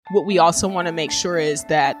What we also want to make sure is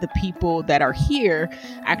that the people that are here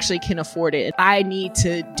actually can afford it. I need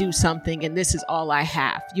to do something and this is all I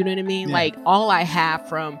have. You know what I mean? Yeah. Like all I have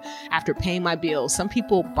from after paying my bills. Some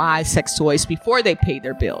people buy sex toys before they pay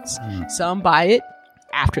their bills. Some buy it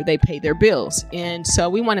after they pay their bills. And so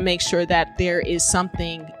we want to make sure that there is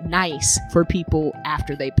something nice for people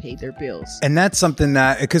after they pay their bills. And that's something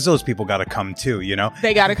that, because those people got to come too, you know?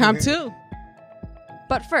 They got to come too.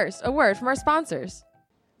 But first, a word from our sponsors.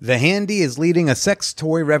 The Handy is leading a sex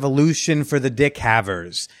toy revolution for the dick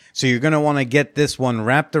havers. So you're going to want to get this one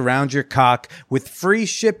wrapped around your cock with free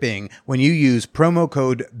shipping when you use promo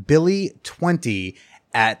code Billy20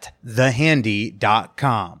 at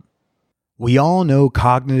thehandy.com. We all know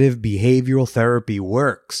cognitive behavioral therapy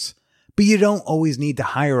works, but you don't always need to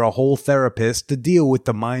hire a whole therapist to deal with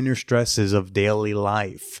the minor stresses of daily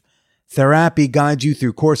life. Therapy guides you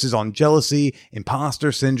through courses on jealousy,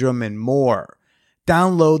 imposter syndrome, and more.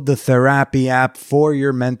 Download the Therapy app for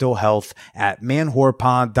your mental health at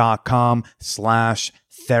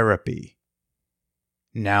manwhorepod.com/therapy.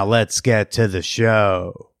 Now let's get to the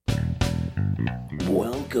show.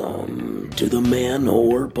 Welcome to the Man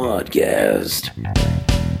Whore Podcast.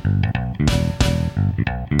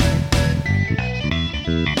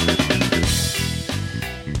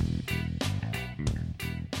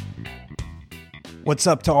 What's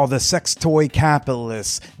up to all the sex toy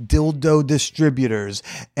capitalists, dildo distributors,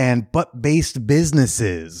 and butt-based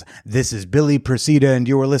businesses? This is Billy Persida, and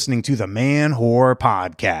you are listening to the Man Whore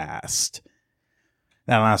Podcast.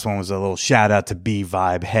 That last one was a little shout out to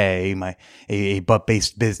B-Vibe. Hey, a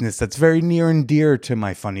butt-based business that's very near and dear to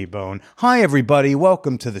my funny bone. Hi, everybody.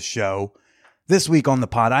 Welcome to the show. This week on the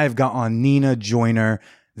pod, I have got on Nenna Joyner.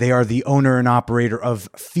 They are the owner and operator of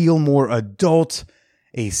Feelmore Adult,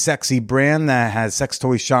 a sexy brand that has sex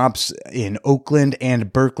toy shops in Oakland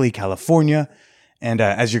and Berkeley, California. And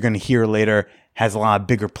as you're going to hear later, has a lot of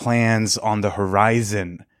bigger plans on the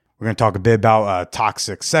horizon. We're going to talk a bit about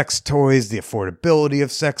toxic sex toys, the affordability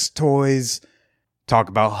of sex toys, talk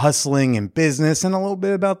about hustling in business, and a little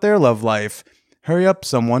bit about their love life. Hurry up,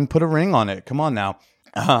 someone, put a ring on it. Come on now.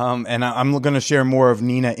 And I'm going to share more of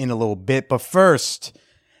Nenna in a little bit. But first,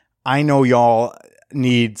 I know y'all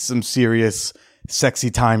need some serious sexy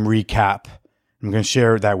time recap. I'm going to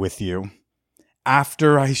share that with you.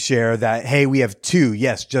 After I share that, hey, we have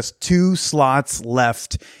just two slots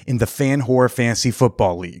left in the Fan Whore Fantasy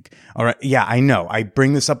Football League. All right. Yeah, I know. I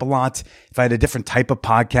bring this up a lot. If I had a different type of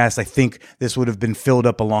podcast, I think this would have been filled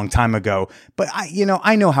up a long time ago. But I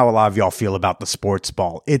know how a lot of y'all feel about the sports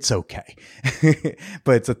ball. It's okay.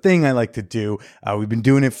 But it's a thing I like to do. We've been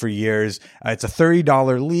doing it for years. It's a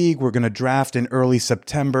 $30 league. We're going to draft in early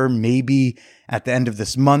September, maybe at the end of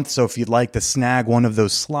this month. So if you'd like to snag one of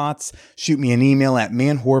those slots, shoot me an email at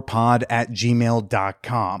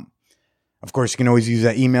manwhorepod@gmail.com. Of course, you can always use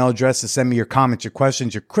that email address to send me your comments, your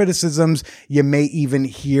questions, your criticisms. You may even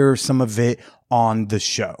hear some of it on the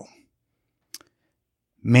show.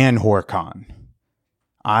 ManWhoreCon.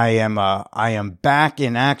 I am back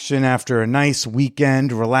in action after a nice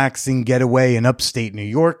weekend, relaxing getaway in upstate New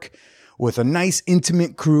York with a nice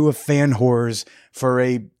intimate crew of fan whores for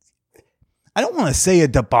I don't want to say a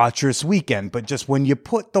debaucherous weekend, but just when you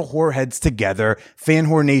put the whoreheads together, Fan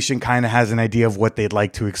Whore Nation kind of has an idea of what they'd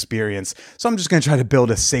like to experience. So I'm just going to try to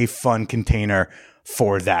build a safe, fun container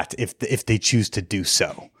for that if they choose to do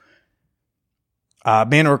so.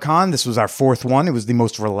 ManWhoreCon, this was our fourth one. It was the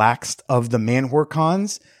most relaxed of the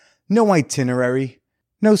ManWhoreCons. No itinerary,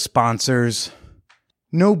 no sponsors,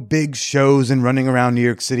 no big shows and running around New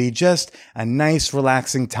York City. Just a nice,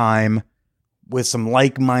 relaxing time with some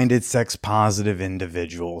like-minded, sex-positive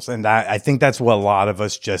individuals. And I think that's what a lot of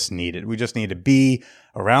us just needed. We just need to be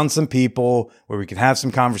around some people where we can have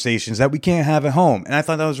some conversations that we can't have at home. And I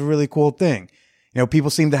thought that was a really cool thing. You know, people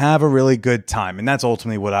seem to have a really good time, and that's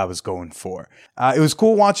ultimately what I was going for. It was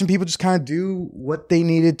cool watching people just kind of do what they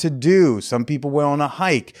needed to do. Some people went on a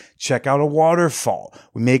hike, check out a waterfall.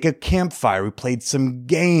 We make a campfire. We played some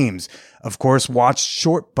games. Of course, watched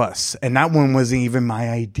Short Bus, and that one wasn't even my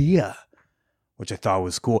idea, which I thought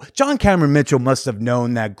was cool. John Cameron Mitchell must have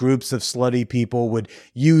known that groups of slutty people would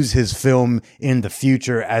use his film in the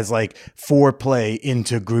future as like foreplay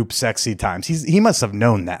into group sexy times. He must have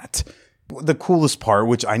known that. The coolest part,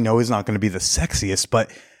 which I know is not going to be the sexiest, but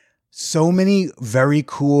so many very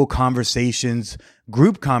cool conversations,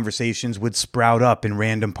 group conversations would sprout up in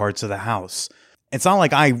random parts of the house. It's not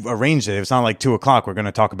like I arranged it. It's not like 2:00 we're going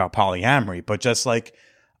to talk about polyamory, but just like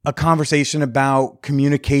A conversation about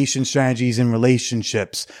communication strategies in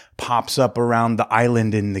relationships pops up around the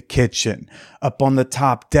island in the kitchen. Up on the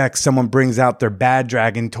top deck, someone brings out their bad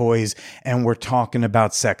dragon toys and we're talking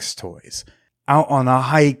about sex toys. Out on a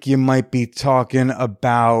hike, you might be talking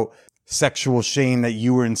about sexual shame that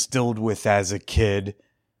you were instilled with as a kid.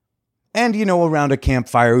 And, around a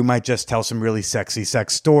campfire, we might just tell some really sexy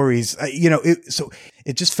sex stories. So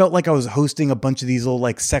it just felt like I was hosting a bunch of these little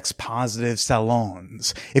like sex positive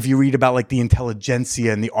salons. If you read about like the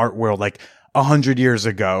intelligentsia in the art world, like 100 years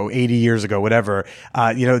ago, 80 years ago, whatever,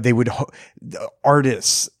 they would,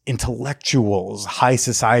 artists, intellectuals, high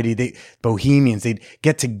society, bohemians, they'd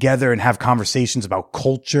get together and have conversations about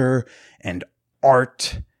culture and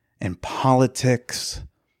art and politics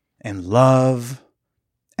and love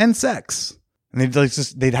and sex. And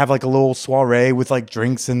they'd have like a little soiree with like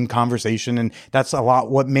drinks and conversation. And that's a lot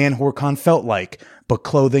what Man Whore felt like, but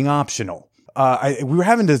clothing optional. We were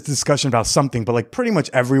having this discussion about something, but like pretty much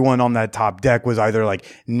everyone on that top deck was either like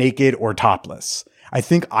naked or topless. I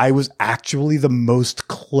think I was actually the most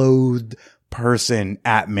clothed person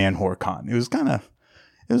at Man Whore.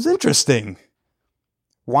 It was interesting.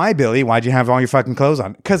 Why, Billy? Why'd you have all your fucking clothes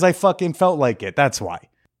on? Because I fucking felt like it. That's why.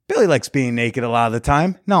 Billy likes being naked a lot of the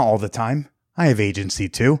time. Not all the time. I have agency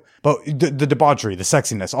too. But the debauchery, the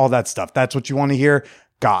sexiness, all that stuff. That's what you want to hear?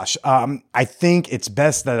 Gosh. I think it's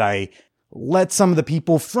best that I let some of the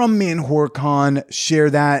people from Man Whore share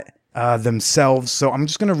that themselves. So I'm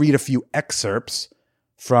just going to read a few excerpts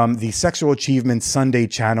from the Sexual Achievement Sunday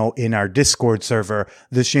channel in our Discord server,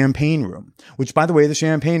 The Champagne Room, which, by the way, The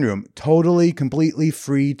Champagne Room, totally, completely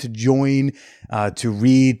free to join, to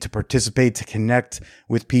read, to participate, to connect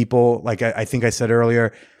with people. Like I think I said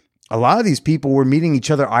earlier, a lot of these people were meeting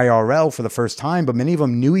each other IRL for the first time, but many of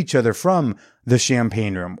them knew each other from The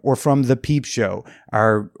Champagne Room or from The Peep Show,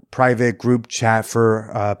 our private group chat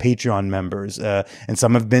for Patreon members. And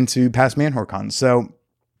some have been to past Man Whore. So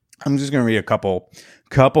I'm just going to read a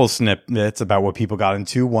couple snippets about what people got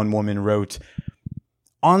into. One woman wrote,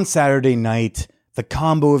 "On Saturday night, the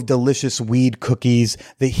combo of delicious weed cookies,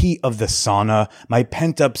 the heat of the sauna, my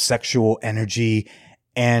pent-up sexual energy,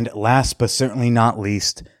 and last but certainly not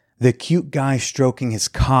least, the cute guy stroking his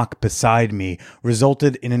cock beside me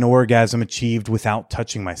resulted in an orgasm achieved without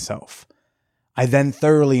touching myself. I then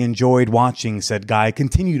thoroughly enjoyed watching said guy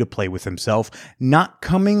continue to play with himself, not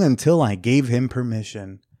coming until I gave him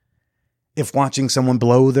permission. If watching someone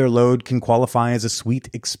blow their load can qualify as a sweet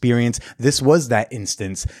experience, this was that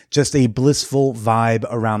instance, just a blissful vibe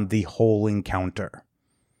around the whole encounter."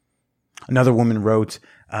 Another woman wrote,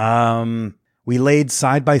 "We laid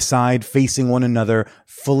side by side, facing one another,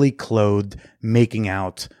 fully clothed, making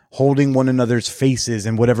out, holding one another's faces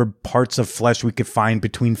and whatever parts of flesh we could find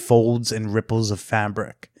between folds and ripples of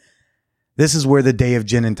fabric. This is where the day of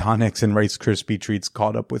gin and tonics and Rice Krispie treats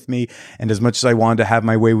caught up with me, and as much as I wanted to have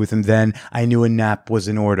my way with him then, I knew a nap was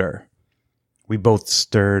in order. We both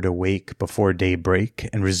stirred awake before daybreak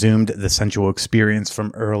and resumed the sensual experience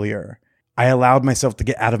from earlier. I allowed myself to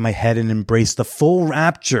get out of my head and embrace the full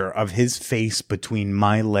rapture of his face between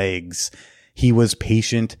my legs. He was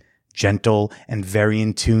patient, gentle, and very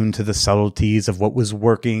in tune to the subtleties of what was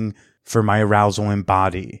working for my arousal and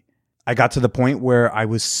body. I got to the point where I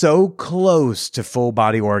was so close to full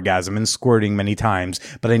body orgasm and squirting many times,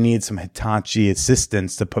 but I needed some Hitachi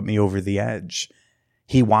assistance to put me over the edge.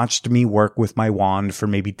 He watched me work with my wand for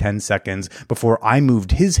maybe 10 seconds before I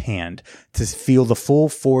moved his hand to feel the full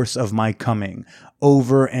force of my coming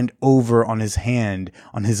over and over on his hand,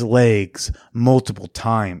 on his legs, multiple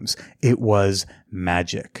times. It was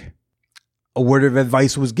magic. A word of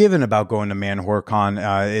advice was given about going to Man Whore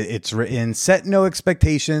It's written, set no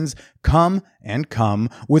expectations, come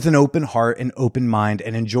with an open heart and open mind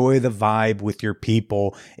and enjoy the vibe with your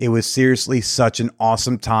people. It was seriously such an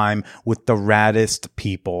awesome time with the raddest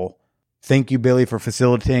people. Thank you, Billy, for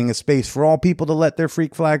facilitating a space for all people to let their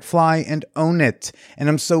freak flag fly and own it. And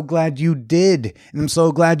I'm so glad you did. And I'm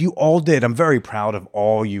so glad you all did. I'm very proud of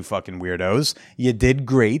all you fucking weirdos. You did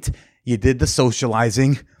great. You did the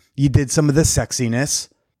socializing. You did some of the sexiness,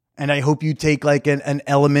 and I hope you take like an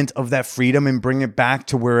element of that freedom and bring it back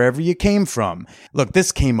to wherever you came from. Look,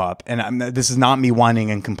 this came up, and this is not me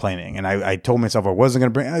whining and complaining, and I told myself I wasn't going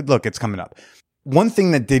to bring look, it's coming up. One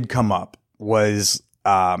thing that did come up was,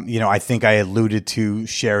 I think I alluded to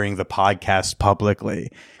sharing the podcast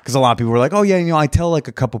publicly, because a lot of people were like, oh yeah, I tell like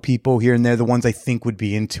a couple people here and there, the ones I think would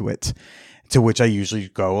be into it. To which I usually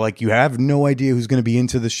go, like, you have no idea who's going to be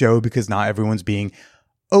into the show because not everyone's being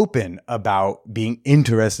open about being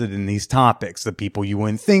interested in these topics. The people you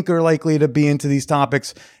wouldn't think are likely to be into these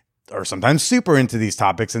topics are sometimes super into these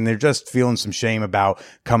topics and they're just feeling some shame about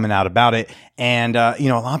coming out about it. And, a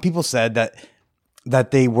lot of people said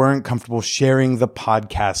that they weren't comfortable sharing the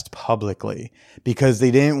podcast publicly because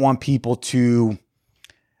they didn't want people to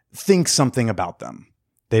think something about them.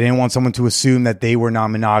 They didn't want someone to assume that they were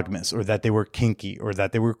non-monogamous or that they were kinky or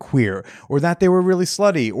that they were queer or that they were really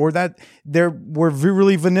slutty or that they were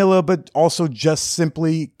really vanilla, but also just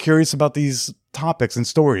simply curious about these topics and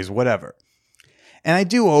stories, whatever. And I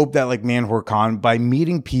do hope that like Man Whore Con, by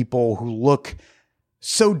meeting people who look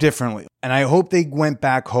so differently, and I hope they went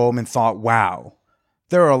back home and thought, wow,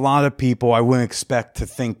 there are a lot of people I wouldn't expect to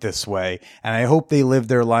think this way. And I hope they live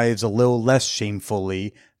their lives a little less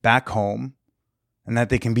shamefully back home and that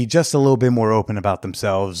they can be just a little bit more open about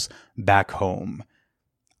themselves back home.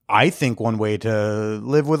 I think one way to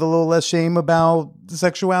live with a little less shame about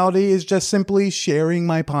sexuality is just simply sharing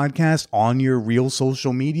my podcast on your real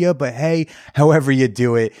social media. But hey, however you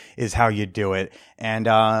do it is how you do it. And,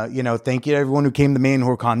 thank you to everyone who came to Man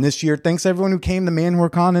Whore Con this year. Thanks to everyone who came to Man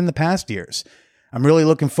Whore Con in the past years. I'm really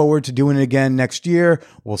looking forward to doing it again next year.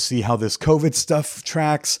 We'll see how this COVID stuff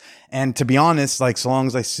tracks. And to be honest, like so long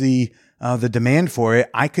as I see the demand for it,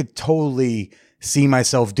 I could totally see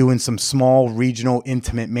myself doing some small regional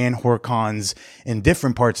intimate Man Whore Cons in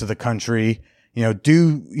different parts of the country,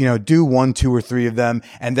 do 1, 2, or 3 of them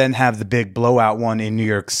and then have the big blowout one in New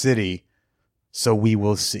York City. So we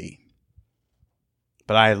will see.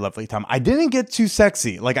 But I had a lovely time. I didn't get too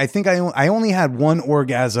sexy. Like I think I only had one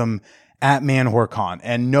orgasm at Man Whore Con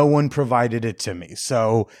and no one provided it to me.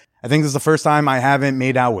 So I think this is the first time I haven't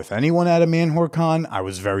made out with anyone at a Man Whore Con. I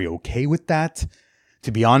was very okay with that.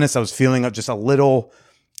 To be honest, I was feeling just a little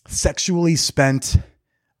sexually spent,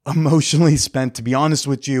 emotionally spent. To be honest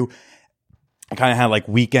with you, I kind of had like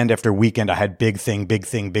weekend after weekend. I had big thing.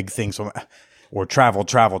 So, or travel.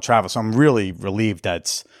 So I'm really relieved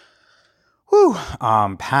that's,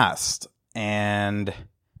 passed. And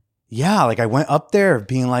yeah, like I went up there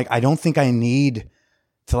being like, I don't think I need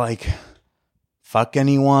to like fuck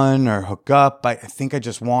anyone or hook up. I think I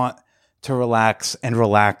just want to relax, and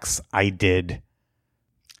relax I did.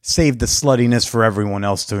 Save the sluttiness for everyone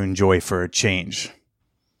else to enjoy for a change.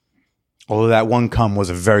 Although that one cum was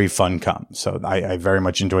a very fun cum. So I very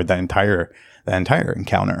much enjoyed that entire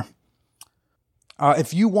encounter.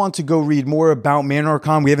 If you want to go read more about Man Whore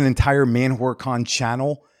Con, we have an entire Man Whore Con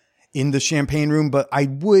channel in the Champagne Room, but I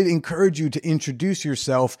would encourage you to introduce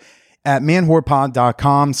yourself at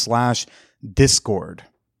manwhorepod.com/Discord.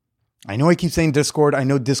 I know I keep saying Discord. I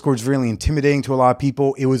know Discord's really intimidating to a lot of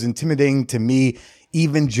people. It was intimidating to me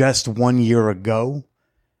even just 1 year ago.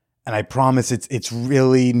 And I promise it's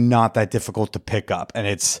really not that difficult to pick up. And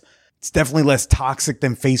it's definitely less toxic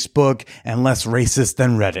than Facebook and less racist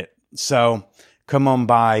than Reddit. So come on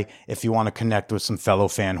by if you want to connect with some fellow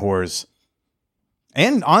fan whores.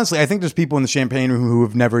 And honestly, I think there's people in the Champagne Room who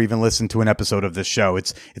have never even listened to an episode of this show.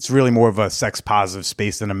 It's really more of a sex positive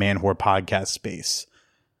space than a Man Whore podcast space.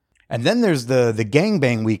 And then there's the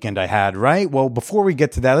gangbang weekend I had, right? Well, before we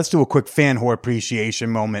get to that, let's do a quick fan whore appreciation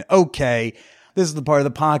moment. Okay, this is the part of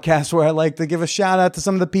the podcast where I like to give a shout out to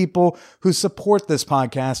some of the people who support this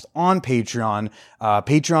podcast on Patreon.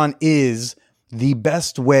 Patreon is the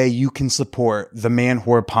best way you can support the Man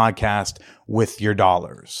Whore podcast with your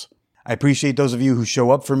dollars. I appreciate those of you who show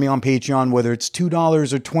up for me on Patreon, whether it's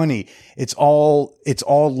 $2 or $20. It's all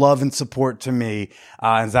love and support to me.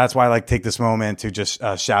 And that's why I like to take this moment to just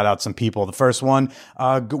shout out some people. The first one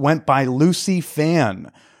went by Lucy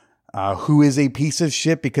Fan, who is a piece of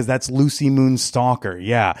shit because that's Lucy Moon Stalker.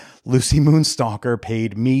 Yeah, Lucy Moon Stalker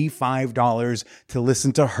paid me $5 to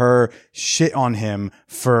listen to her shit on him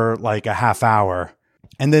for like a half hour.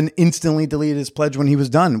 And then instantly deleted his pledge when he was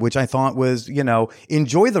done, which I thought was,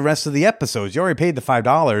 enjoy the rest of the episodes. You already paid the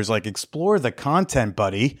 $5. Like, explore the content,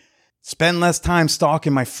 buddy. Spend less time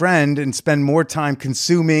stalking my friend and spend more time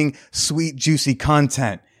consuming sweet, juicy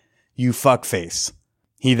content. You fuckface.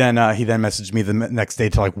 He then messaged me the next day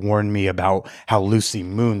to like warn me about how Lucy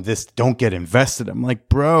Moon, don't get invested. I'm like,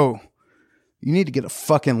 bro, you need to get a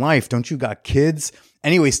fucking life. Don't you got kids?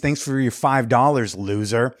 Anyways, thanks for your $5,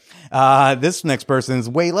 loser. This next person is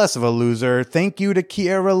way less of a loser. Thank you to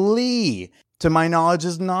Kiara Lee. To my knowledge,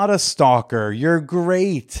 is not a stalker. You're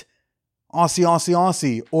great. Aussie, Aussie,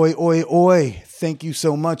 Aussie. Oi, oi, oi. Thank you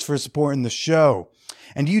so much for supporting the show.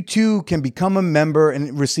 And you too can become a member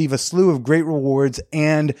and receive a slew of great rewards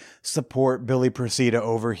and support Billy Procida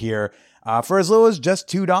over here for as low as just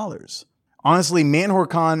 $2. Honestly, Man Whore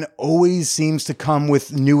Con always seems to come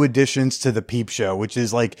with new additions to the Peep Show, which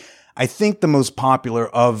is like, I think the most popular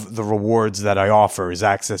of the rewards that I offer is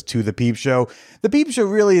access to the Peep Show. The Peep Show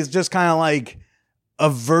really is just kind of like a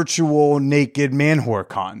virtual naked man whore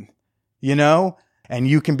con, you know? And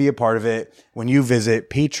you can be a part of it when you visit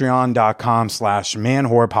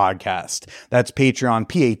patreon.com/manwhorepodcast. That's Patreon,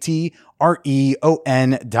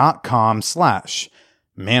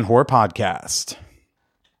 patreon.com/manwhorepodcast.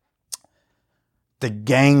 The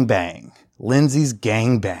gangbang, Lindsay's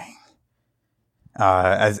gangbang.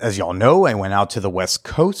 As y'all know, I went out to the West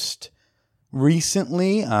Coast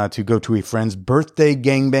recently to go to a friend's birthday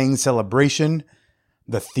gangbang celebration.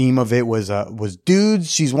 The theme of it was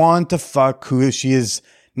dudes she's wanted to fuck who she has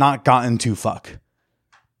not gotten to fuck,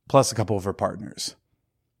 plus a couple of her partners.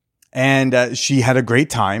 And she had a great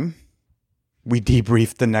time. We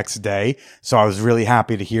debriefed the next day, so I was really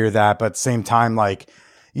happy to hear that. But at the same time, like,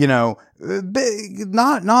 you know, not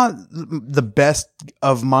the best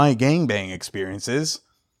of my gangbang experiences.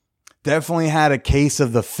 Definitely had a case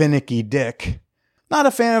of the finicky dick. Not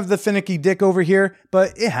a fan of the finicky dick over here,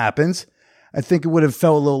 but it happens. I think it would have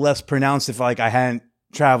felt a little less pronounced if like I hadn't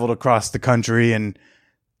traveled across the country and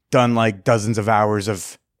done like dozens of hours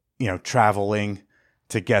of, you know, traveling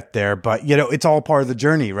to get there. But, you know, it's all part of the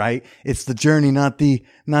journey, right? It's the journey, not the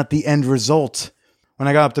end result. When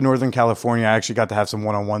I got up to Northern California, I actually got to have some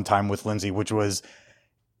one-on-one time with Lindsay, which was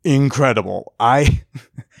incredible.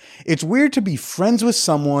 It's weird to be friends with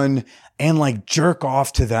someone and like jerk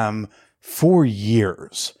off to them for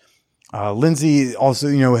years. Lindsay also,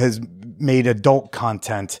 you know, has made adult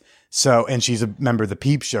content. So, and she's a member of the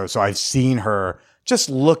Peep Show. So I've seen her just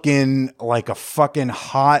looking like a fucking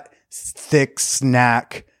hot, thick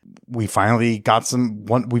snack. We finally got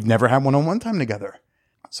we've never had one-on-one time together.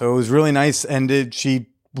 So it was really nice. And she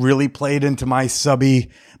really played into my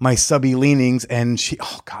subby leanings. And she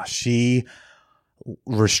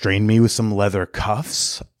restrained me with some leather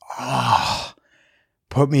cuffs.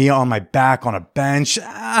 Put me on my back on a bench.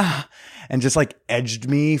 And just like edged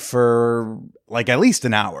me for like at least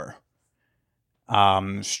an hour.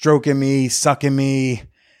 Stroking me, sucking me,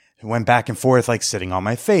 went back and forth, like sitting on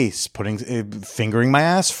my face, fingering my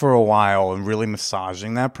ass for a while and really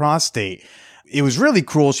massaging that prostate. It was really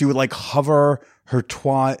cruel. She would like hover her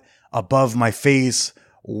twat above my face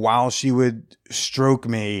while she would stroke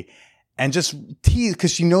me and just tease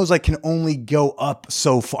because she knows I can only go up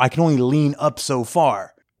so far. I can only lean up so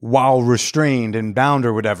far while restrained and bound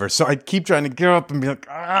or whatever. So I'd keep trying to get up and be like,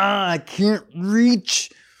 I can't reach.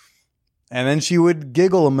 And then she would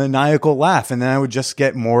giggle a maniacal laugh and then I would just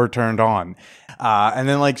get more turned on. And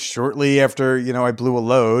then like shortly after, you know, I blew a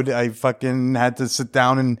load, I fucking had to sit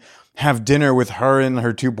down and have dinner with her and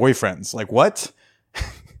her two boyfriends. Like, what?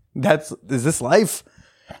 Is this life?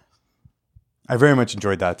 I very much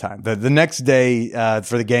enjoyed that time. The next day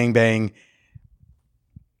for the gangbang,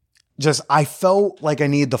 I felt like I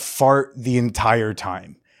needed to fart the entire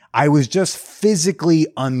time. I was just physically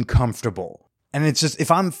uncomfortable. And it's just, if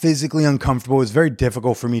I'm physically uncomfortable, it's very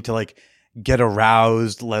difficult for me to like get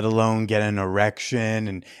aroused, let alone get an erection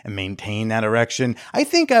and maintain that erection. I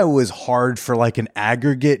think I was hard for like an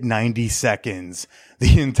aggregate 90 seconds,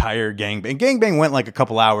 the entire gangbang. Gangbang went like a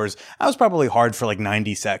couple hours. I was probably hard for like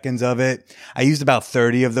 90 seconds of it. I used about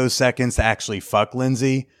 30 of those seconds to actually fuck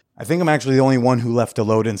Lindsay. I think I'm actually the only one who left a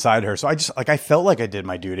load inside her. So I felt like I did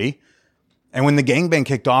my duty. And when the gangbang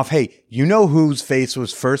kicked off, hey, you know whose face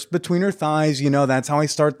was first between her thighs. You know, that's how I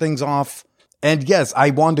start things off. And yes, I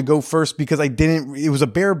wanted to go first because it was a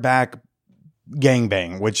bareback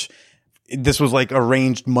gangbang, which this was like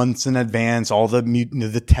arranged months in advance. All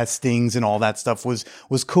the testings and all that stuff was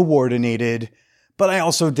coordinated. But I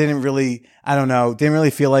also didn't really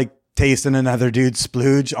feel like tasting another dude's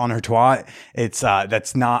splooge on her twat.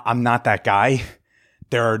 I'm not that guy.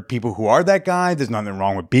 There are people who are that guy. There's nothing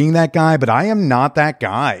wrong with being that guy, but I am not that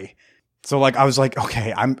guy. So like, I was like,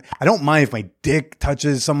 okay, I don't mind if my dick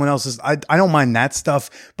touches someone else's. I don't mind that stuff,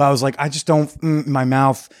 but I was like, I just don't, my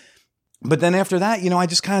mouth. But then after that, you know, I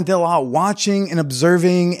just kind of did a lot of watching and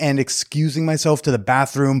observing and excusing myself to the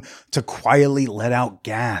bathroom to quietly let out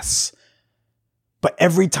gas. But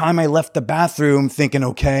every time I left the bathroom thinking,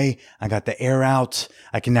 okay, I got the air out.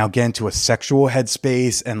 I can now get into a sexual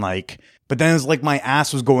headspace and like, but then it was like my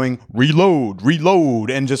ass was going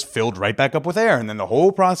reload, and just filled right back up with air. And then the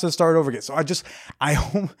whole process started over again. So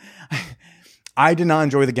I did not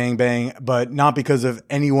enjoy the gangbang, but not because of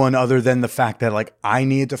anyone other than the fact that like I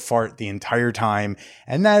needed to fart the entire time.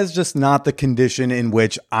 And that is just not the condition in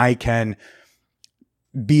which I can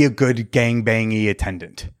be a good gangbangy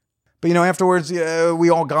attendant. But, you know, afterwards, we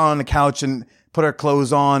all got on the couch and put our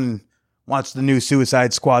clothes on and watched the new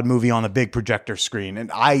Suicide Squad movie on a big projector screen. And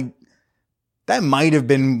that might have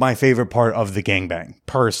been my favorite part of the gangbang,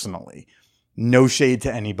 personally. No shade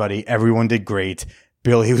to anybody. Everyone did great.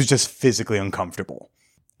 Billy was just physically uncomfortable.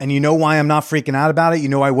 And you know why I'm not freaking out about it? You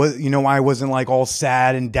know why I wasn't like all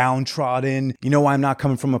sad and downtrodden? You know why I'm not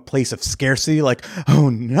coming from a place of scarcity? Like, oh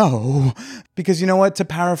no. Because you know what? To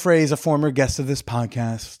paraphrase a former guest of this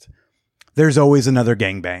podcast, there's always another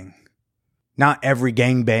gangbang. Not every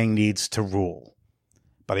gangbang needs to rule.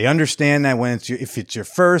 But I understand that if it's your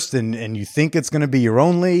first and you think it's going to be your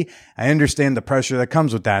only, I understand the pressure that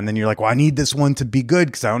comes with that. And then you're like, well, I need this one to be good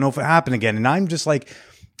because I don't know if it'll happen again. And I'm just like,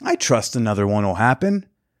 I trust another one will happen.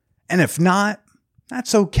 And if not,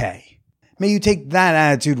 that's okay. May you take that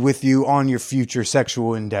attitude with you on your future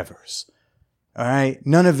sexual endeavors. All right?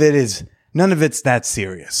 None of it's that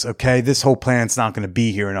serious, okay? This whole planet's not going to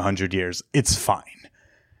be here in 100 years. It's fine.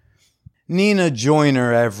 Nenna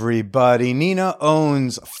Joyner, everybody. Nenna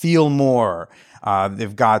owns Feelmore.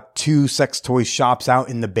 They've got 2 sex toy shops out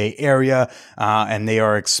in the Bay Area, and they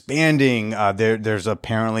are expanding. There's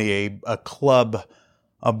apparently a club,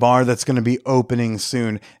 a bar that's going to be opening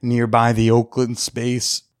soon nearby the Oakland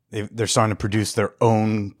space. They're starting to produce their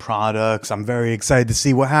own products. I'm very excited to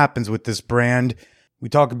see what happens with this brand. We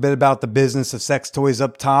talk a bit about the business of sex toys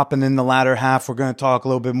up top, and in the latter half, we're going to talk a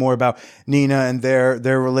little bit more about Nenna and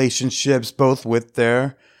their relationships, both with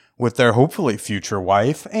their hopefully future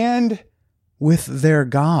wife and with their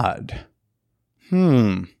God.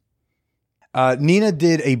 Nenna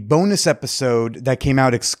did a bonus episode that came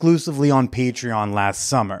out exclusively on Patreon last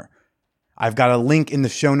summer. I've got a link in the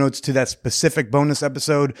show notes to that specific bonus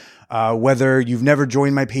episode, whether you've never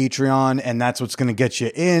joined my Patreon and that's what's going to get you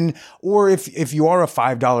in, or if you are a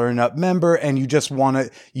 $5 and up member and you just want to,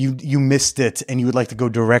 you missed it and you would like to go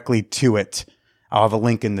directly to it, I'll have a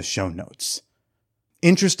link in the show notes.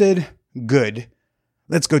 Interested? Good.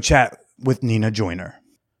 Let's go chat with Nenna Joyner.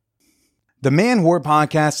 The Man Whore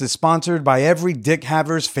Podcast is sponsored by every dick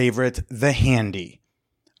haver's favorite, the Handy.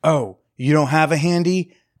 Oh, you don't have a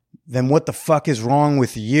Handy? Then what the fuck is wrong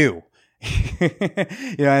with you?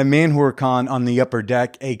 At Man Whore Con on the upper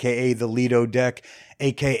deck, aka the Lido deck,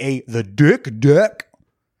 aka the Dick Deck,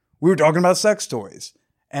 we were talking about sex toys.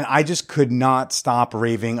 And I just could not stop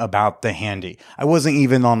raving about the Handy. I wasn't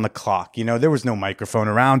even on the clock. There was no microphone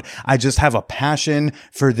around. I just have a passion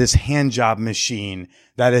for this hand job machine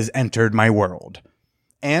that has entered my world.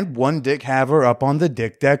 And one dick haver up on the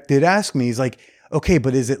Dick Deck did ask me, he's like, okay,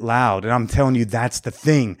 but is it loud? And I'm telling you, that's the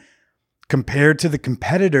thing. Compared to the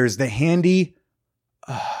competitors, the Handy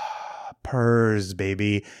purrs,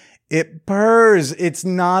 baby. It purrs. It's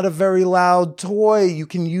not a very loud toy. You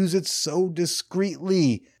can use it so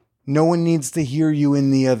discreetly. No one needs to hear you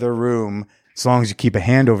in the other room, as long as you keep a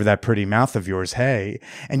hand over that pretty mouth of yours, hey.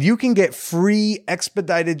 And you can get free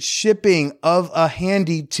expedited shipping of a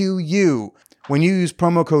Handy to you when you use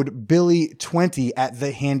promo code Billy20 at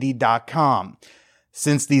thehandy.com.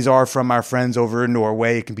 Since these are from our friends over in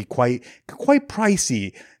Norway, it can be quite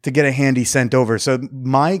pricey to get a Handy sent over. So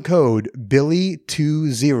my code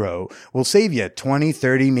Billy20 will save you 20,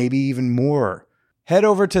 30, maybe even more. Head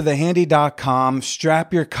over to thehandy.com,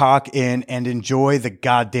 strap your cock in, and enjoy the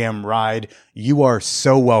goddamn ride. You are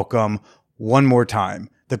so welcome. One more time.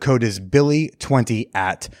 The code is Billy20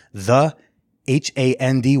 at thehandy.com.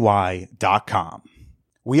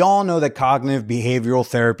 We all know that cognitive behavioral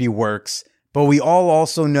therapy works, but we all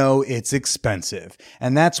also know it's expensive.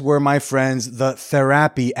 And that's where my friends, the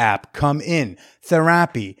Therapy app, come in.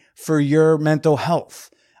 Therapy for your mental health.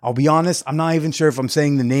 I'll be honest, I'm not even sure if I'm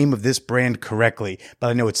saying the name of this brand correctly, but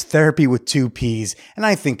I know it's therapy with 2 P's, and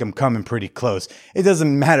I think I'm coming pretty close. It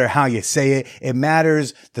doesn't matter how you say it. It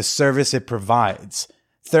matters the service it provides.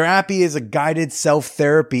 Therapy is a guided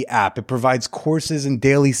self-therapy app. It provides courses and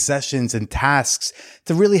daily sessions and tasks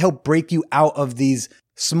to really help break you out of these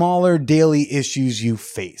smaller daily issues you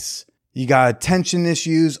face. You got attention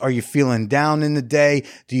issues? Are you feeling down in the day?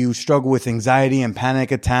 Do you struggle with anxiety and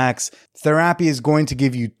panic attacks? Therapy is going to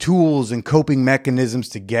give you tools and coping mechanisms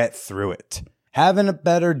to get through it. Having a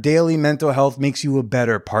better daily mental health makes you a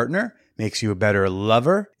better partner, makes you a better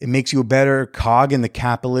lover. It makes you a better cog in the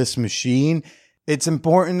capitalist machine. It's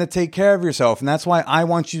important to take care of yourself, and that's why I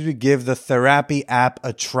want you to give the Therapy app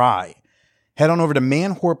a try. Head on over to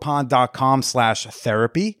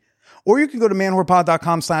manwhorepod.com/therapy, or you can go to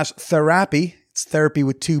manwhorepod.com/therapy. It's therapy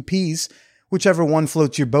with 2 P's, whichever one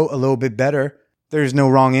floats your boat a little bit better. There's no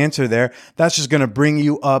wrong answer there. That's just going to bring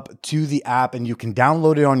you up to the app, and you can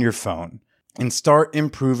download it on your phone and start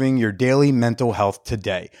improving your daily mental health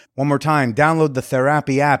today. One more time, download the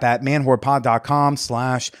Therapy app at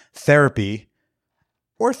manwhorepod.com/therapy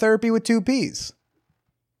or therapy with 2 P's.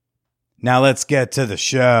 Now let's get to the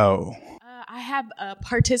show. I have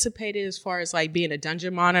participated as far as like being a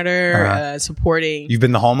dungeon monitor, supporting. You've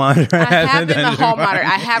been the hall monitor? I have been the hall monitor.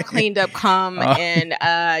 I have cleaned up and,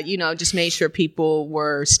 just made sure people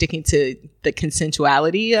were sticking to the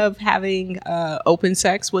consensuality of having open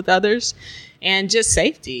sex with others. And just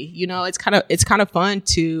safety, it's kind of fun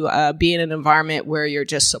to be in an environment where you're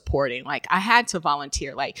just supporting. Like I had to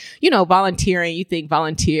volunteer, volunteering. You think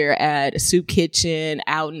volunteer at a soup kitchen,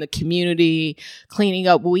 out in the community, cleaning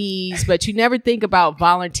up weeds, but you never think about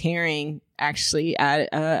volunteering actually at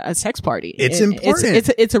a sex party. It's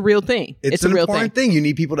important. It's a real thing. It's an important thing. You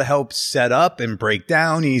need people to help set up and break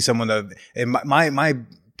down. You need someone to. And my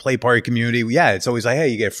play party community, it's always like, hey,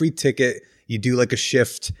 you get a free ticket. You do like a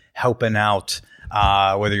shift helping out,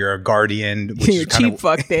 whether you're a guardian. Which you're is kind cheap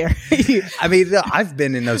fuck there. I mean, I've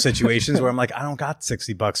been in those situations where I'm like, I don't got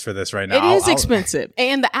 $60 for this right now. It is expensive.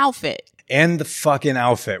 And the outfit. And the fucking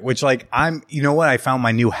outfit, which like you know what? I found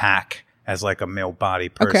my new hack as like a male body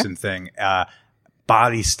person thing.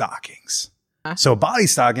 Body stockings. So a body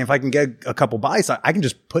stocking, if I can get a couple body stockings, I can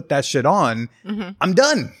just put that shit on. Mm-hmm. I'm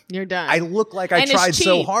done. You're done. I look like I tried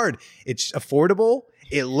so hard. It's affordable.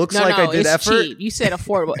 It looks like I did it's effort. Cheap. You said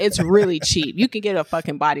affordable. It's really cheap. You can get a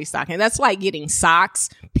fucking body stocking. That's like getting socks,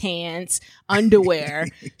 pants, underwear,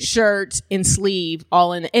 shirts, and sleeve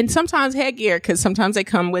all in. And sometimes headgear, because sometimes they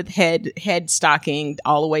come with head stocking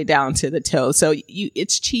all the way down to the toe. So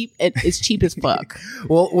it's cheap. It's cheap as fuck.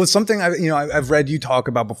 Well, something I've read you talk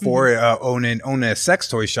about before, owning a sex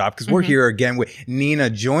toy shop, because we're here again with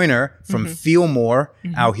Nenna Joyner from Feelmore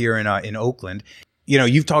out here in Oakland.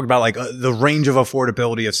 You've talked about like the range of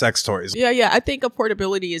affordability of sex toys. Yeah. I think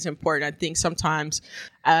affordability is important. I think sometimes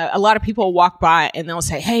a lot of people walk by and they'll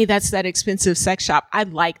say, hey, that's that expensive sex shop. I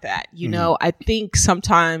like that. I think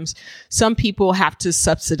sometimes some people have to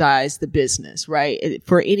subsidize the business, right?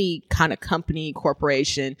 For any kind of company,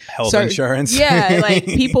 corporation. Health insurance. Yeah. Like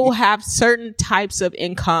people have certain types of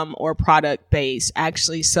income or product base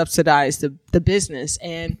actually subsidize the business.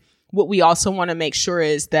 And what we also want to make sure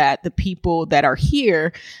is that the people that are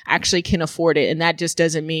here actually can afford it. And that just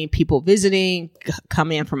doesn't mean people visiting, come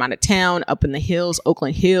in from out of town, up in the hills,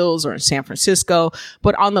 Oakland Hills or in San Francisco,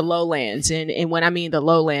 but on the lowlands. And when I mean the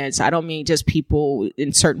lowlands, I don't mean just people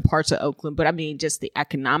in certain parts of Oakland, but I mean just the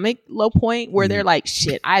economic low point where they're like,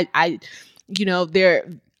 shit,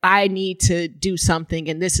 I need to do something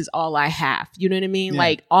and this is all I have. You know what I mean? Yeah.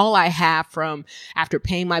 Like all I have from after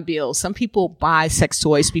paying my bills. Some people buy sex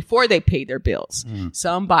toys before they pay their bills.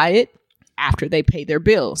 Some buy it after they pay their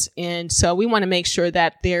bills. And so we want to make sure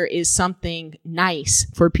that there is something nice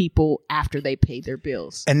for people after they pay their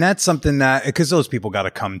bills. And that's something that, because those people got to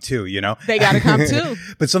come too, They got to come too.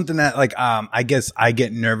 But something that like, I guess I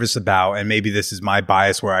get nervous about, and maybe this is my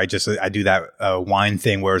bias where I do that wine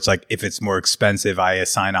thing where it's like, if it's more expensive, I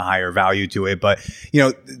assign a higher value to it. But,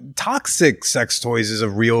 toxic sex toys is a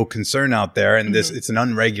real concern out there. And it's an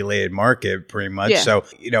unregulated market pretty much. Yeah. So,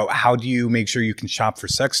 how do you make sure you can shop for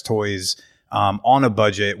sex toys on a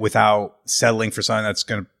budget without settling for something that's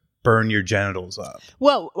going to burn your genitals up?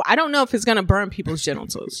 Well, I don't know if it's going to burn people's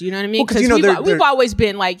genitals. You know what I mean? Because we've always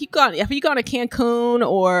been like, if you gone to Cancun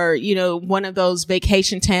or, one of those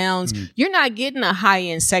vacation towns, you're not getting a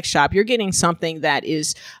high-end sex shop. You're getting something that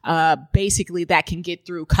is basically that can get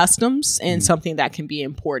through customs and something that can be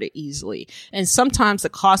imported easily. And sometimes the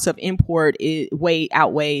cost of import way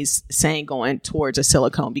outweighs saying going towards a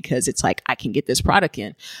silicone because it's like, I can get this product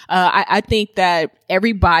in. I think that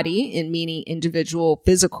every body, and meaning individual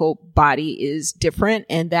physical body, is different,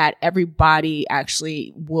 and that every body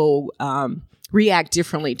actually will react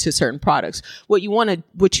differently to certain products. What you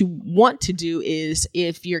want to do is,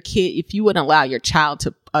 if you would allow your child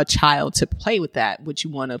to play with that, would you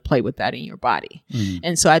want to play with that in your body?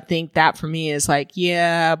 And so I think that for me is like,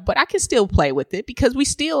 yeah, but I can still play with it because we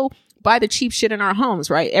still buy the cheap shit in our homes,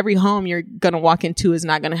 right? Every home you're going to walk into is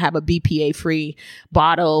not going to have a BPA free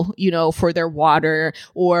bottle, for their water,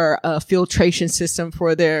 or a filtration system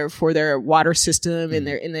for their water system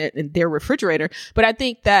in their refrigerator. But I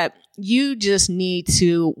think that you just need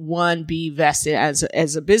to, be vested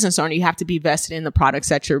as a business owner. You have to be vested in the products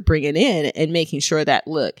that you're bringing in and making sure that,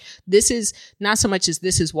 look, this is not so much as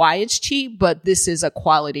this is why it's cheap, but this is a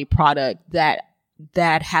quality product that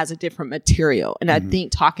has a different material. And I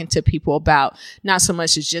think talking to people about not so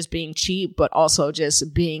much as just being cheap, but also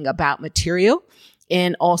just being about material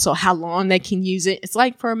and also how long they can use it. It's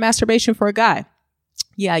like for masturbation for a guy.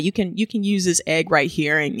 Yeah, you can use this egg right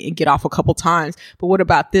here and get off a couple times. But what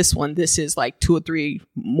about this one? This is like 2 or 3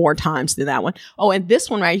 more times than that one. Oh, and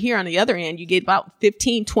this one right here on the other end, you get about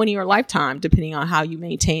 15, 20 or lifetime, depending on how you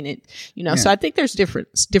maintain it. So I think there's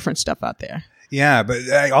different stuff out there. Yeah, but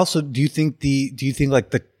I also do you think like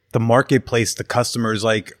the marketplace, the customers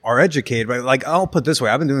like are educated, right? Like I'll put it this way,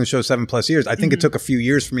 I've been doing the show 7+ years. I think it took a few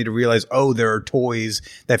years for me to realize, oh, there are toys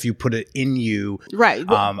that if you put it in you, right?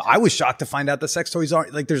 I was shocked to find out that sex toys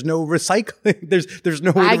aren't like there's no recycling. There's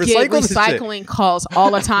no way to recycle. I get recycling calls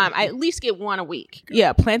all the time. I at least get one a week.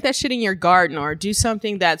 Yeah, plant that shit in your garden or do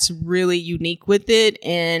something that's really unique with it,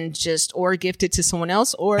 and just or gift it to someone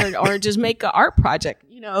else, or just make an art project.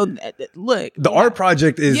 You know, look, the art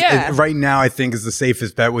project is right now, I think, is the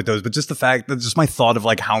safest bet with those. But just the fact that just my thought of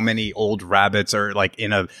like how many old rabbits are like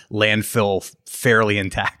in a landfill fairly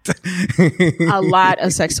intact. A lot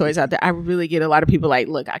of sex toys out there. I really get a lot of people like,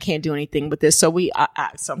 look, I can't do anything with this. So we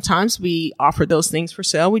sometimes we offer those things for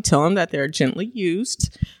sale. We tell them that they're gently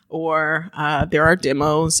used, or there are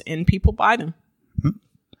demos, and people buy them.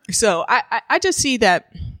 Mm-hmm. So I just see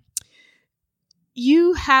that.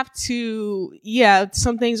 You have to,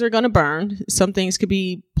 some things are going to burn. Some things could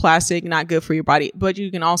be plastic, not good for your body, but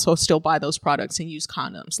you can also still buy those products and use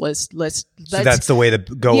condoms. So that's the way to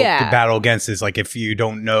go to battle against is like, if you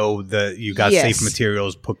don't know that you got safe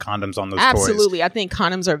materials, put condoms on those toys. Absolutely. I think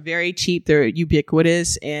condoms are very cheap. They're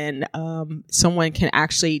ubiquitous, and someone can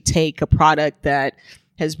actually take a product that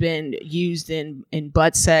has been used in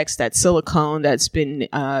butt sex, that silicone that's been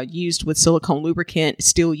used with silicone lubricant,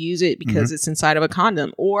 still use it because it's inside of a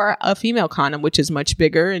condom, or a female condom, which is much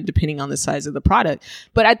bigger, and depending on the size of the product.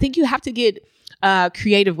 But I think you have to get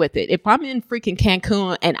creative with it. If I'm in freaking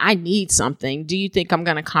Cancun and I need something, do you think I'm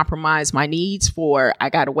going to compromise my needs for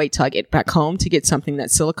I got to wait till I get back home to get something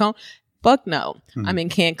that's silicone? Fuck no. I'm in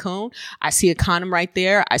Cancun. I see a condom right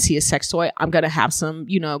there. I see a sex toy. I'm going to have some,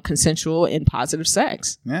 consensual and positive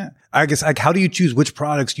sex. Yeah. I guess, like, how do you choose which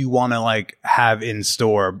products you want to like have in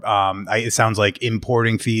store? It sounds like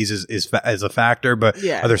importing fees is a factor, but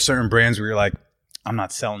are there certain brands where you're like, I'm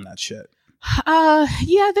not selling that shit?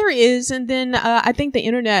 Yeah, there is. And then, I think the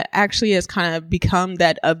internet actually has kind of become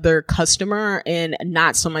that other customer, and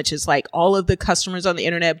not so much as like all of the customers on the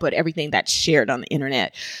internet, but everything that's shared on the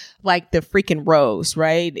internet. Like the freaking rose,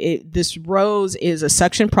 right? This rose is a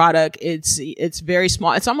suction product. It's very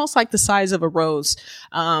small. It's almost like the size of a rose.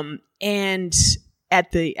 And on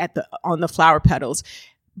the flower petals,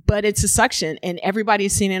 but it's a suction, and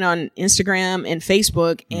everybody's seen it on Instagram and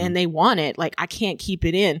Facebook, and they want it. Like, I can't keep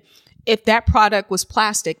it in. If that product was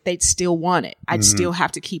plastic, they'd still want it. I'd still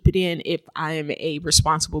have to keep it in if I am a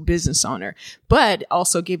responsible business owner, but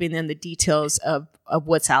also giving them the details of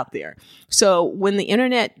what's out there. So when the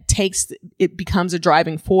internet it becomes a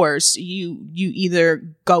driving force, you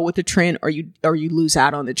either go with the trend or you lose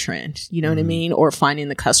out on the trend. You know what I mean? Or finding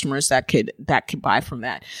the customers that could buy from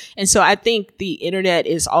that. And so I think the internet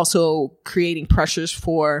is also creating pressures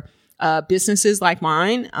for businesses like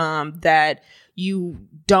mine, that you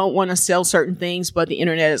don't want to sell certain things, but the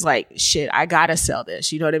internet is like, shit, I gotta sell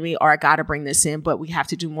this, you know what I mean? Or I gotta bring this in, but we have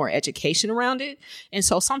to do more education around it. And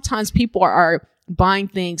so sometimes people are buying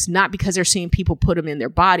things not because they're seeing people put them in their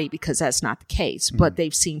body, because that's not the case, but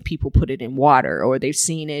they've seen people put it in water, or they've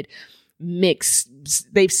seen it mix.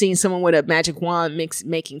 They've seen someone with a magic wand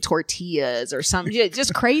making tortillas or something. Yeah,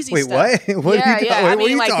 just crazy Wait, stuff. What? I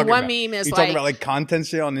mean, like one about? meme is you like talking about like content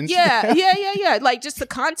shit on Instagram. Yeah. Like just the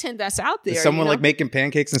content that's out there. Is someone like making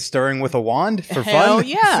pancakes and stirring with a wand for Hell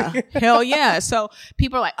fun? Hell yeah. So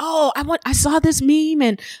people are like, oh, I saw this meme,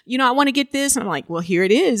 and I want to get this. And I'm like, well, here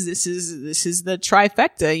it is. This is the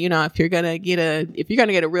trifecta. If you're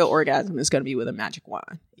gonna get a real orgasm, it's gonna be with a magic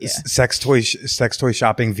wand. Yeah. Sex toy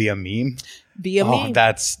shopping via meme. Meme.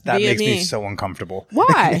 That makes me so uncomfortable.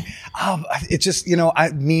 Why? It's just,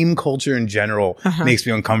 meme culture in general makes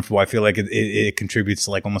me uncomfortable. I feel like it contributes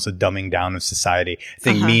to like almost a dumbing down of society. I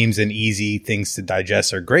think memes and easy things to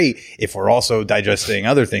digest are great if we're also digesting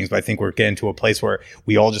other things, but I think we're getting to a place where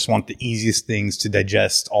we all just want the easiest things to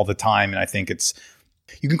digest all the time. And I think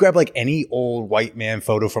you can grab like any old white man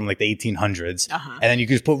photo from like the 1800s, and then you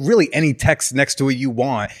can just put really any text next to it you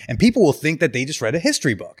want, and people will think that they just read a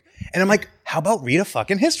history book. And I'm like, how about read a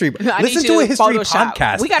fucking history book? Listen to a history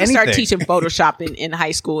podcast. We got to start teaching Photoshop in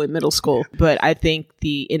high school and middle school. But I think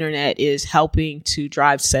the internet is helping to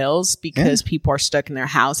drive sales because people are stuck in their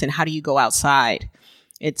house. And how do you go outside?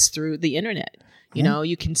 It's through the internet.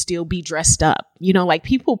 You can still be dressed up. Like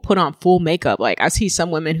people put on full makeup. Like I see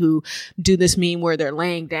some women who do this meme where they're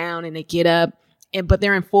laying down and they get up, but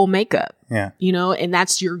they're in full makeup. Yeah. And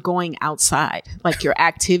that's your going outside. Like your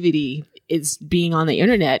activity is being on the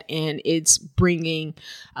internet, and it's bringing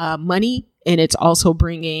money, and it's also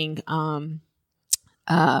bringing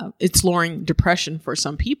it's lowering depression for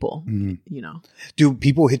some people. Do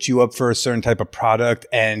people hit you up for a certain type of product,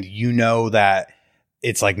 and that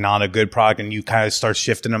it's like not a good product, and you kind of start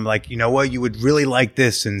shifting them like, you know what, you would really like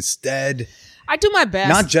this instead? I do my best.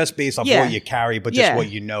 Not just based off what you carry, but just what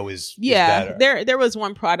you know is better. There was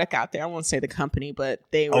one product out there. I won't say the company, but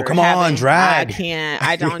they were. Oh, come on, drag.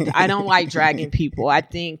 I don't like dragging people. I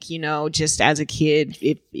think, just as a kid,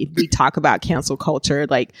 if we talk about cancel culture,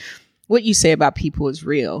 like, what you say about people is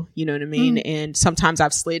real. You know what I mean? And sometimes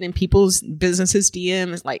I've slid in people's businesses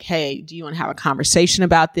DMs like, hey, do you want to have a conversation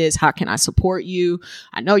about this? How can I support you?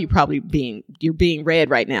 I know you're probably you're being read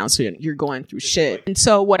right now. So you're going through shit. And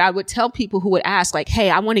so what I would tell people who would ask like, hey,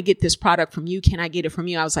 I want to get this product from you. Can I get it from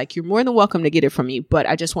you? I was like, you're more than welcome to get it from me. But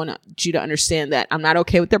I just want you to understand that I'm not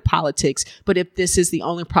okay with their politics. But if this is the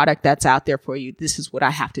only product that's out there for you, this is what I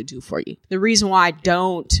have to do for you. The reason why I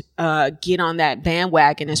don't get on that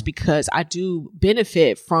bandwagon is because I do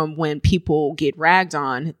benefit from when people get ragged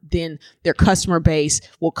on, then their customer base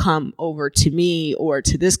will come over to me or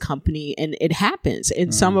to this company, and it happens.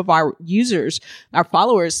 And some of our users, our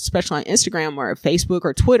followers, especially on Instagram or Facebook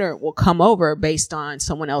or Twitter, will come over based on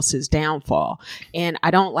someone else's downfall. And I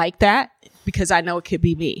don't like that because I know it could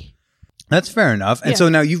be me. That's fair enough. And so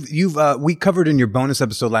now we covered in your bonus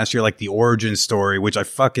episode last year, like the origin story, which I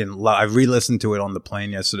fucking love. I re-listened to it on the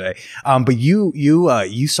plane yesterday. But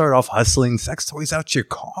you started off hustling sex toys out your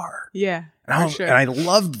car. Yeah. And I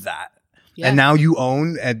loved that. Yeah. And now you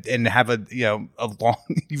own and have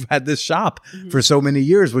you've had this shop for so many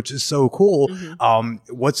years, which is so cool.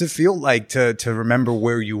 What's it feel like to remember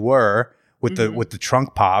where you were with the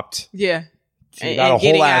trunk popped? Yeah. You got a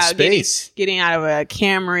whole ass space. Getting out of a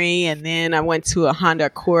Camry, and then I went to a Honda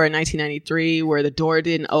Accord in 1993 where the door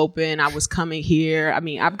didn't open. I was coming here. I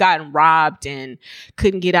mean, I've gotten robbed and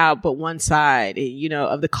couldn't get out but one side,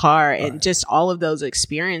 of the car, and just all of those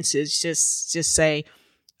experiences just say,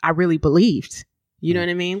 I really believed. You know what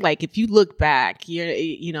I mean? Like, if you look back,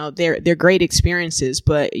 they're great experiences,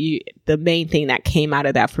 but the main thing that came out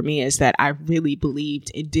of that for me is that I really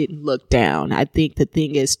believed and didn't look down. I think the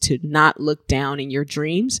thing is to not look down in your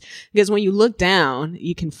dreams, because when you look down,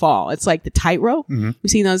 you can fall. It's like the tightrope. We've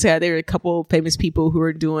seen those. There are a couple of famous people who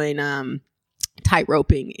are doing,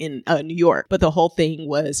 tightroping in New York, but the whole thing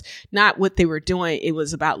was not what they were doing. It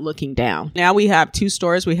was about looking down. Now we have 2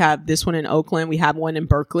 stores. We have this one in Oakland. We have one in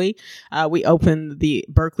Berkeley. We opened the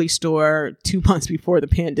Berkeley store 2 months before the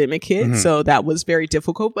pandemic hit. So that was very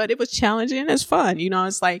difficult, but it was challenging. It's fun.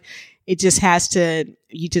 It's like, you just have to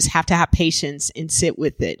have patience and sit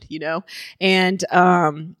with it, And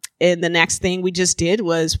the next thing we just did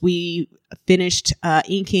was we finished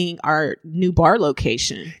inking our new bar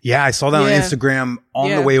location. Yeah, I saw that on Instagram on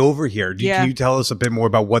the way over here. Can you tell us a bit more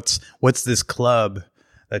about what's this club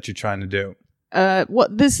that you're trying to do? So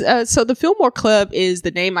the Feelmore Club is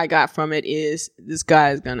the name I got from it. Is this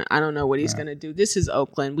guy is I don't know what he's gonna do. This is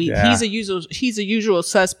Oakland. He's a usual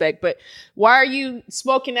suspect. But why are you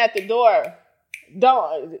smoking at the door?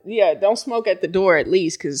 Don't smoke at the door at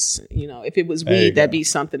least, because if it was weed that'd be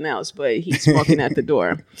something else, but he's smoking at the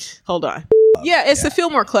door. Hold on. It's the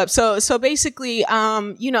Feelmore Club. So basically,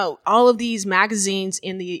 all of these magazines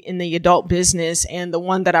in the adult business, and the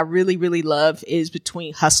one that I really, really love is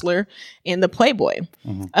between Hustler and the Playboy,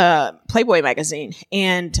 Playboy magazine.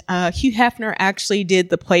 And Hugh Hefner actually did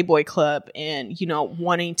the Playboy Club, and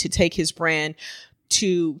wanting to take his brand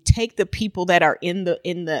to take the people that are in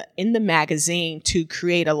the magazine to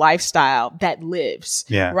create a lifestyle that lives.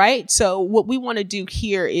 Yeah. Right. So what we want to do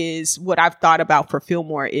here is what I've thought about for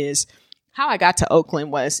Feelmore is how I got to Oakland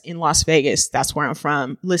was in Las Vegas. That's where I'm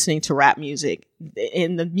from, listening to rap music.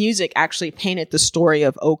 And the music actually painted the story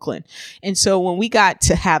of Oakland. And so when we got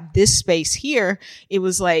to have this space here, it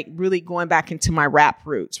was like really going back into my rap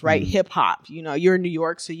roots, right? Hip hop, you're in New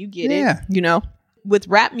York, so you get it, With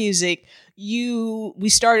rap music, we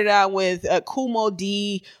started out with Cool Mo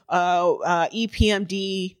D,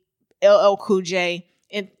 EPMD, LL Cool J,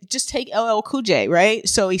 and just take LL Cool J, right?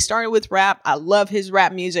 So he started with rap. I love his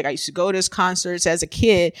rap music. I used to go to his concerts as a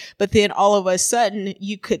kid, but then all of a sudden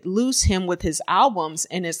you could lose him with his albums,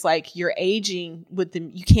 and it's like you're aging with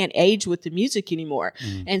you can't age with the music anymore.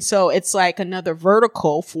 And so it's like another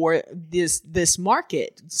vertical for this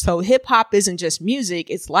market. So hip hop isn't just music,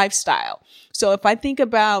 it's lifestyle. So if I think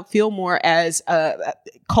about Feelmore as a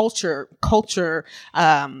culture,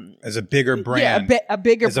 as a bigger brand, a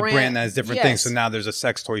bigger brand, a brand that has different things. So now there's a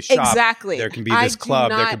sex toy shop. Exactly. There can be this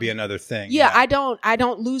club. There could be another thing. Yeah. I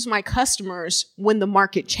don't lose my customers when the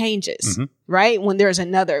market changes, right? When there's a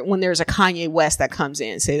Kanye West that comes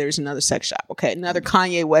in, say there's another sex shop. Okay. Another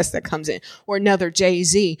Kanye West that comes in, or another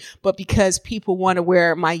Jay-Z, but because people want to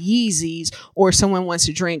wear my Yeezys, or someone wants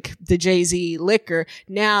to drink the Jay-Z liquor,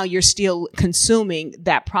 now you're still consuming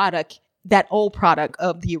that product that old product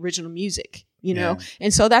of the original music, you know?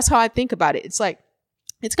 And so that's how I think about it. It's like,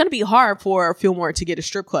 it's going to be hard for Feelmore to get a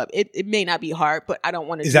strip club. It may not be hard, but I don't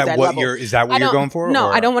want to do that level. Is that what you're going for?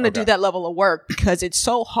 No, I don't want to do that level of work because it's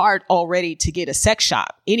so hard already to get a sex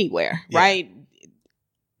shop anywhere, right?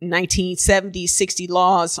 1970s, 60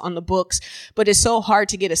 laws on the books, but it's so hard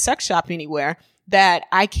to get a sex shop anywhere that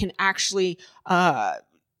I can actually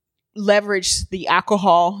leverage the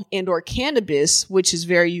alcohol and or cannabis, which is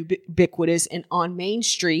very ubiquitous and on Main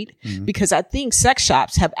Street, because I think sex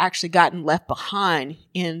shops have actually gotten left behind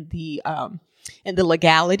in the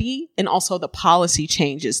legality and also the policy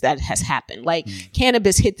changes that has happened. Like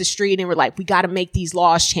cannabis hit the street and we're like, we got to make these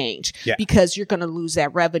laws change because you're going to lose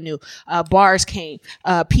that revenue. Bars came,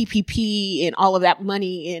 PPP and all of that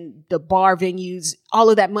money in the bar venues, all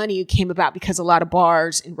of that money came about because a lot of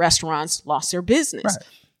bars and restaurants lost their business. Right.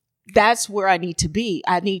 That's where I need to be.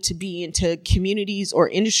 I need to be into communities or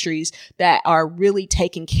industries that are really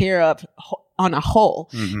taken care of on a whole.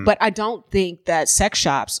 But I don't think that sex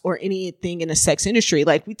shops or anything in the sex industry,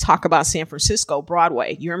 like we talk about San Francisco,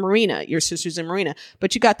 Broadway, you're in Marina, your sister's in Marina,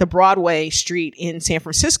 but you got the Broadway street in San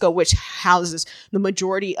Francisco, which houses the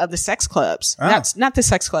majority of the sex clubs. That's not the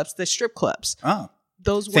sex clubs, the strip clubs.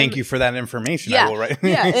 Those women, thank you for that information. I will write.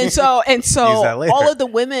 And so all of the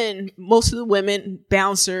women, most of the women,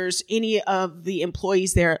 bouncers, any of the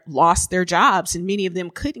employees there lost their jobs, and many of them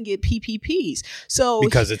couldn't get PPPs. So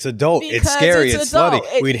because it's adult, it's scary, it's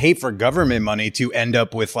slutty. We'd hate for government money to end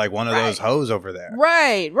up with like one of those hoes over there.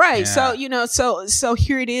 Right. Yeah. So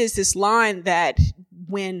here it is, this line that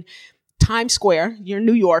when Times Square, you're a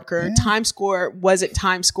New Yorker. Yeah. Times Square wasn't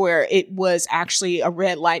Times Square. It was actually a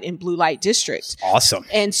red light and blue light district. Awesome.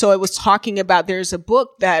 And so it was talking about, there's a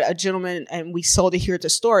book that a gentleman, and we sold it here at the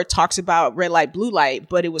store, it talks about red light, blue light,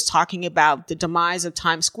 but it was talking about the demise of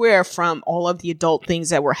Times Square from all of the adult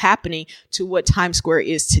things that were happening to what Times Square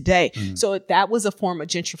is today. So that was a form of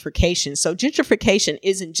gentrification. So gentrification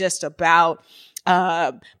isn't just about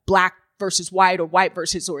black versus white or white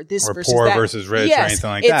versus or this or versus poor that. versus rich or anything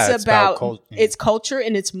like that. It's about it's culture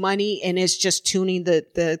and it's money, and it's just tuning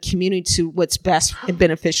the community to what's best and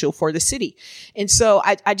beneficial for the city. And so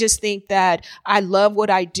I just think that I love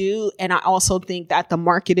what I do, and I also think that the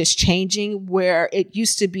market is changing, where it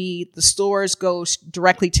used to be the stores go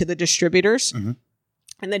directly to the distributors.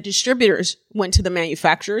 And the distributors went to the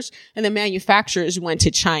manufacturers, and the manufacturers went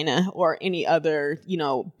to China or any other,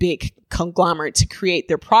 big conglomerate to create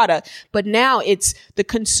their product. But now it's the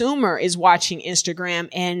consumer is watching Instagram,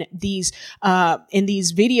 and these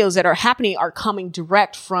videos that are happening are coming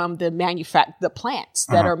direct from the plants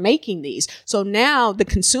that are making these. So now the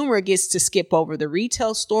consumer gets to skip over the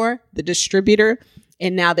retail store, the distributor,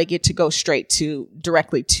 and now they get to go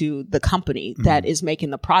directly to the company that is making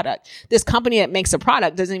the product. This company that makes a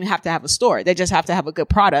product doesn't even have to have a store. They just have to have a good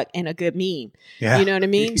product and a good meme. Yeah. You know what I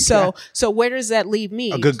mean? So where does that leave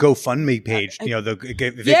me? A good GoFundMe page. If it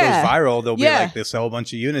goes viral, they'll be like, they sell a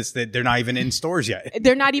bunch of units that they're not even in stores yet.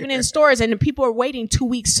 They're not even in stores, and people are waiting 2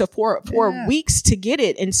 weeks to 4 weeks to get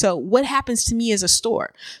it. And so what happens to me as a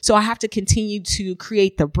store? So I have to continue to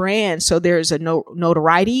create the brand. So there's a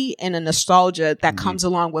notoriety and a nostalgia that comes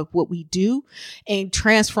along with what we do, and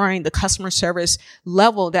transferring the customer service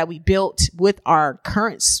level that we built with our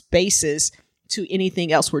current spaces to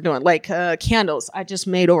anything else we're doing. Like candles. I just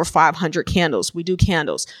made over 500 candles. We do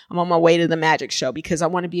candles. I'm on my way to the magic show because I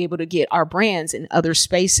want to be able to get our brands in other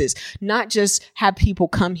spaces, not just have people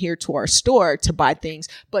come here to our store to buy things,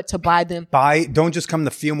 but to buy them. Don't just come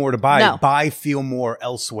to Feelmore to buy. No. Buy Feelmore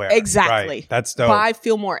elsewhere. Exactly. Right. That's dope. Buy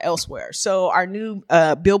Feelmore elsewhere. So our new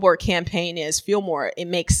billboard campaign is Feelmore. It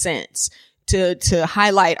makes sense to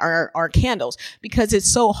highlight our candles, because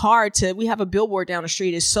it's so hard we have a billboard down the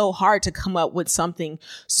street. It's so hard to come up with something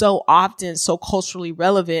so often, so culturally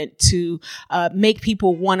relevant to make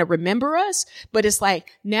people want to remember us. But it's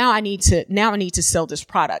like, now I need to sell this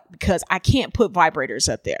product, because I can't put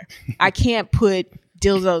vibrators up there. I can't put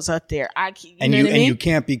dildos up there. You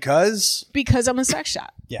can't because I'm a sex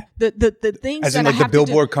shop. Yeah. The things as in like the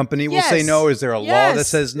billboard company will say no. Is there a law that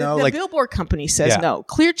says no? The billboard company says no.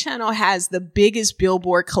 Clear Channel has the biggest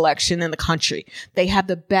billboard collection in the country. They have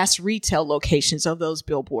the best retail locations of those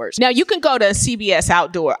billboards. Now you can go to CBS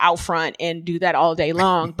Outdoor out front and do that all day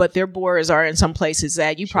long, but their boards are in some places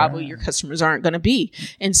that your customers aren't going to be.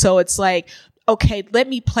 And so it's like, okay, let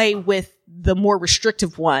me play with the more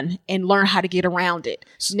restrictive one and learn how to get around it.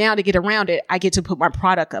 So now to get around it, I get to put my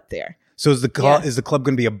product up there. So is the club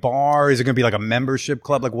going to be a bar? Is it going to be like a membership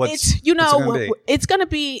club? Like what's it going to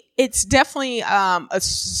be? It's definitely a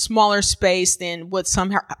smaller space than what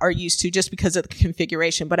some are used to, just because of the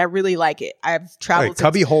configuration. But I really like it. I've traveled.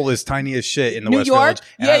 Cubby Hole is tiny as shit in the New West York. Village,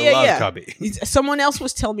 and I love Cubby. Someone else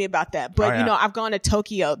was telling me about that, but I've gone to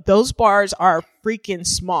Tokyo. Those bars are freaking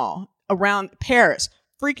small. Around Paris,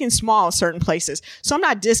 freaking small in certain places. So I'm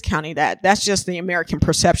not discounting that. That's just the American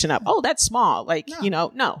perception of, that's small. Like,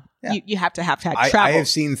 no. Yeah. You have to travel. I have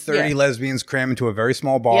seen 30 lesbians cram into a very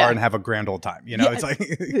small bar and have a grand old time. It's like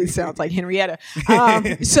it sounds like Henrietta.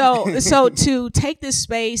 So to take this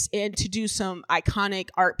space and to do some iconic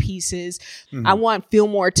art pieces, I want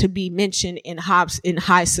Feelmore to be mentioned in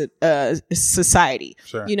high society.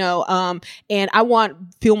 Sure. And I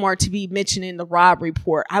want Feelmore to be mentioned in the Rob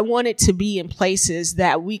Report. I want it to be in places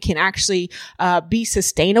that we can actually be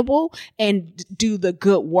sustainable and do the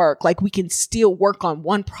good work. Like we can still work on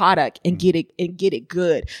one product and get it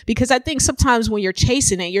good. Because I think sometimes when you're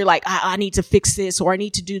chasing it, you're like, I need to fix this, or I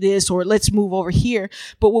need to do this, or let's move over here.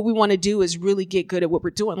 But what we want to do is really get good at what we're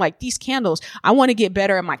doing. Like these candles, I want to get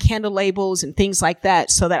better at my candle labels and things like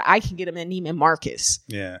that so that I can get them in Neiman Marcus.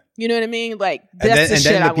 Yeah. You know what I mean? Like that's the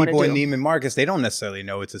shit I want to do. And then the people in Neiman Marcus, they don't necessarily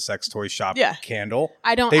know it's a sex toy shop candle.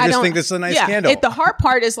 They just think this is a nice candle. The hard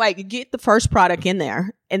part is like, get the first product in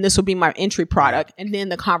there, and this will be my entry product. And then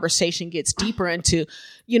the conversation gets deeper into,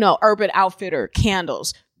 Urban Outfitter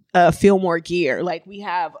candles, Feelmore gear. Like we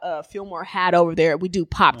have a Feelmore hat over there. We do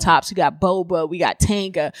pop tops. We got boba. We got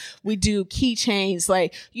tanga. We do keychains,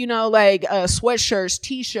 sweatshirts,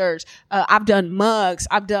 t-shirts. I've done mugs.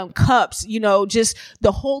 I've done cups. Just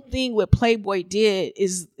the whole thing what Playboy did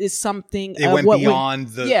is something. It went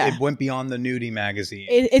beyond it went beyond the nudie magazine.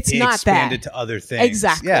 It's not expanded to other things.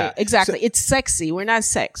 Exactly. Yeah. Exactly. So, it's sexy. We're not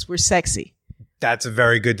sex. We're sexy. That's a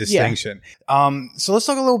very good distinction. So let's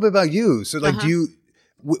talk a little bit about you. So do you,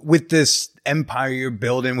 with this empire you're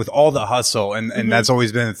building, with all the hustle, and that's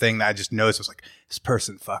always been a thing that I just noticed. I was like, this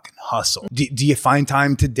person fucking hustle. Do you find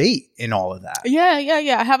time to date in all of that? Yeah.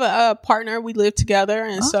 I have a partner. We live together,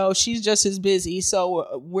 and so she's just as busy.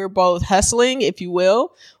 So we're both hustling, if you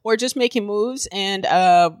will, or just making moves, and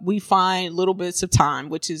we find little bits of time,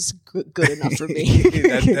 which is good enough for me.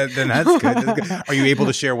 Then that's good. Are you able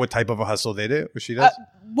to share what type of a hustle they do? Or she does?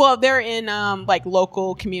 Well, they're in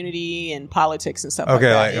local community and politics and stuff like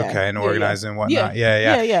that. And organizing and whatnot.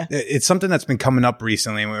 Yeah. It's something that's been coming up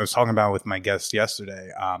recently, and I was talking about it with my guest yesterday,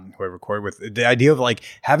 who I recorded with. The idea of like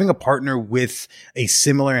having a partner with a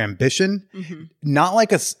similar ambition, not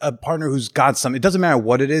like a partner who's got some. It doesn't matter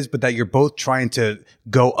what it is, but that you're both trying to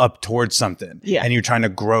go up towards something, and you're trying to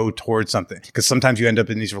grow towards something. Because sometimes you end up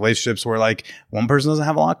in these relationships where like one person doesn't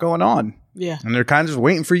have a lot going on. Yeah. And they're kind of just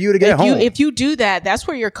waiting for you to get home. If you do that, that's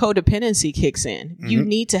where your codependency kicks in.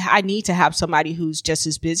 I need to have somebody who's just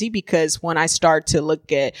as busy, because when I start to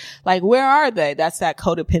look at like, where are they? That's that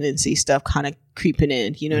codependency stuff kind of creeping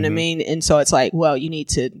in. You know what I mean? And so it's like, well,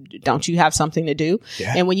 don't you have something to do?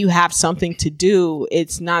 Yeah. And when you have something to do,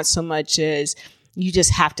 it's not so much as you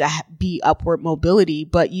just have to be upward mobility,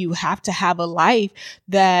 but you have to have a life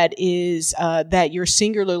that is that you're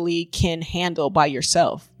singularly can handle by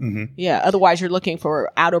yourself. Yeah. Otherwise, you're looking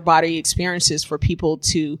for outer body experiences for people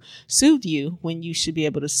to soothe you when you should be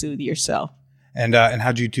able to soothe yourself. And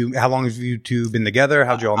how long have you two been together?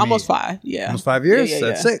 How'd you all meet? Almost 5. Yeah. Almost 5 years?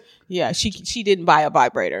 That's sick. Yeah. She didn't buy a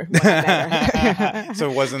vibrator when I met her. So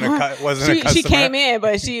it wasn't a customer? She came in,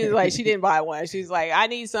 but she didn't buy one. She's like, I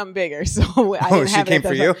need something bigger. So I didn't have she came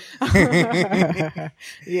for you?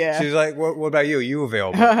 Yeah. She's like, what about you? Are you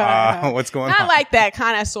available? What's going on? Not like that,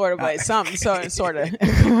 kind of, sort of, but something, sort of.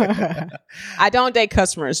 I don't date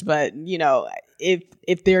customers, but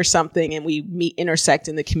if there's something and we intersect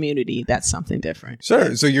in the community, that's something different.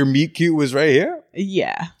 Sure. So your meet cute was right here?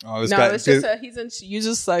 Yeah. Oh, it's just he's a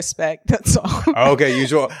usual suspect. That's all. Okay,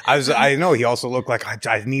 usual. I know he also looked like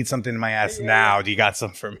I need something in my ass now. Do you got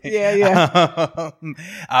something for me? Yeah.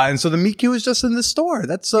 And so the meet cute was just in the store.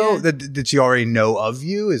 That's so. Yeah. Did she already know of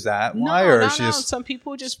you? Is that why? No. Some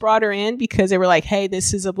people just brought her in because they were like, "Hey,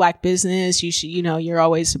 this is a Black business. You should, you're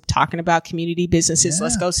always talking about community businesses. Yeah.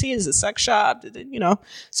 Let's go see. It's a sex shop.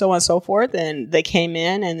 So on and so forth." And they came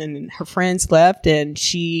in, and then her friends left, and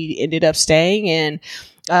she ended up staying. And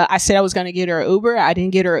I said I was going to get her Uber. I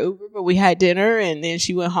didn't get her Uber, but we had dinner, and then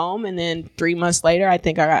she went home. And then 3 months later, I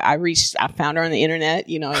think I found her on the internet.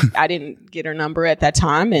 I didn't get her number at that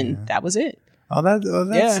time, and that was it. Oh,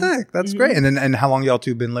 that's sick. That's great. And how long y'all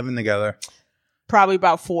two been living together? Probably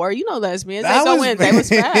about 4. Lesbians. They was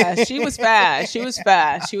fast. She was fast. She was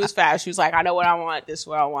fast. She was like, I know what I want. This is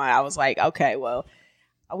what I want. I was like, okay, well,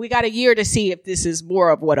 we got a year to see if this is more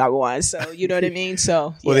of what I want. So, you know what I mean?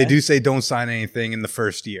 So, well, they do say don't sign anything in the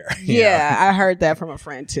first year. Yeah, I heard that from a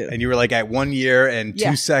friend too. And you were like, at 1 year and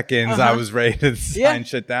 2 seconds, I was ready to sign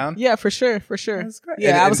shit down. Yeah, for sure. That's great.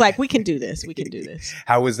 Yeah, I was like, we can do this.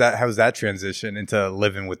 How was that transition into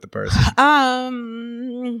living with the person?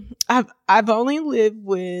 I've only lived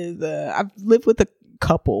with a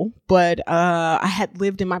couple, but I had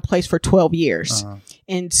lived in my place for 12 years.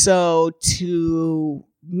 And so to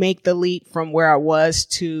make the leap from where I was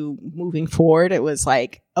to moving forward, it was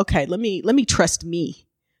like, okay, let me trust me.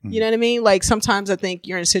 You know what I mean? Like sometimes I think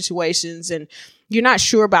you're in situations and you're not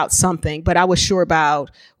sure about something, but I was sure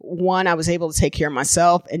about, one, I was able to take care of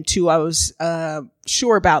myself, and two, I was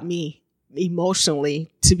sure about me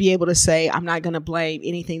emotionally to be able to say, I'm not going to blame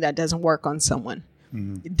anything that doesn't work on someone.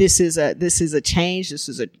 This is a change. This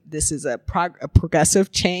is a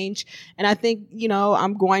progressive change. And I think,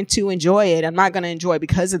 I'm going to enjoy it. I'm not going to enjoy it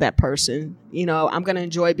because of that person. I'm going to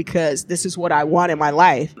enjoy it because this is what I want in my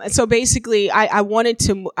life. And so basically I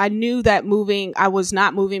knew that I was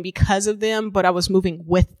not moving because of them, but I was moving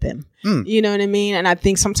with them. You know what I mean? And I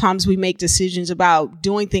think sometimes we make decisions about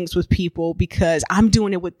doing things with people because I'm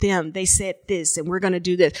doing it with them. They said this and we're going to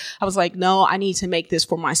do this. I was like, no, I need to make this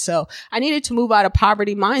for myself. I needed to move out of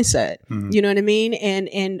poverty mindset. You know what I mean?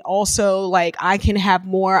 And also like I can have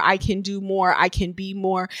more, I can do more, I can be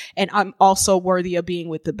more. And I'm also worthy of being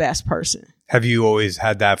with the best person. Have you always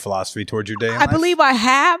had that philosophy towards your day in life? I believe I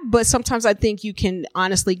have, but sometimes I think you can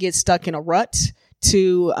honestly get stuck in a rut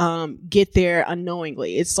to get there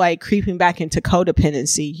unknowingly. It's like creeping back into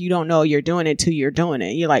codependency. You don't know you're doing it till you're doing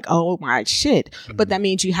it. You're like, oh my shit. But that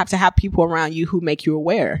means you have to have people around you who make you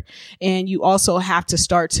aware. And you also have to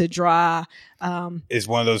start to draw. Is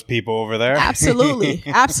one of those people over there? Absolutely.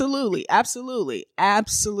 I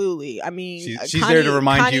mean, she's there to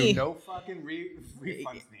remind you, no fucking refunds,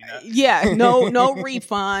 Nina. Yeah, no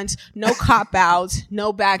refunds, no cop outs,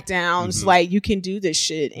 no back downs. Like you can do this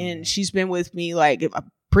shit. And she's been with me like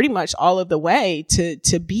pretty much all of the way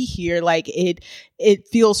to be here. Like it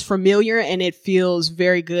feels familiar and it feels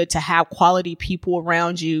very good to have quality people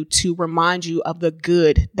around you to remind you of the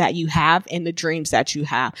good that you have and the dreams that you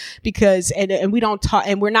have. Because, and we don't talk,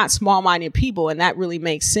 and we're not small-minded people. And that really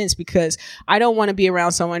makes sense because I don't want to be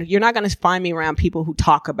around someone. You're not going to find me around people who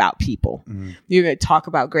talk about people. You're going to talk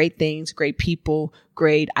about great things, great people,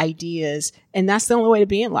 great ideas. And that's the only way to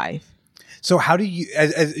be in life. So how do you,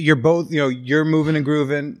 as you're both, you're moving and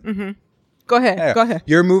grooving. Go ahead. Yeah. Go ahead.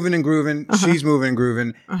 You're moving and grooving. She's moving and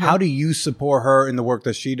grooving. How do you support her in the work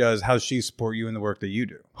that she does? How does she support you in the work that you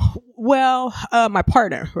do? Well, my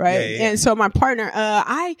partner, right? Yeah. And so my partner,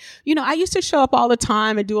 I used to show up all the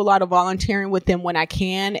time and do a lot of volunteering with them when I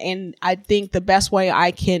can. And I think the best way I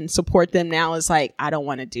can support them now is like, I don't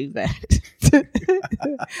want to do that.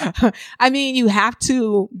 I mean, you have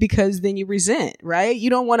to, because then you resent, right? You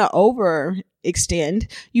don't want to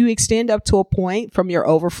overextend. You extend up to a point from your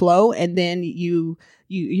overflow, and then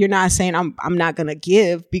you're not saying I'm not going to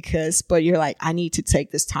give but you're like, I need to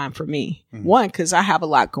take this time for me. One, because I have a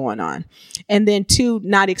lot going on. And then two,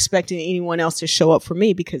 not expecting anyone else to show up for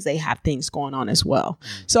me because they have things going on as well.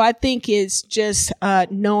 So I think it's just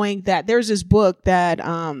knowing that there's this book that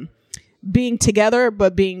being together,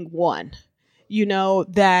 but being one.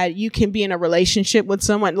 That you can be in a relationship with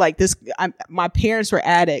someone like this. My parents were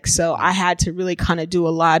addicts, so I had to really kind of do a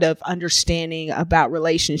lot of understanding about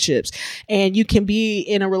relationships. And you can be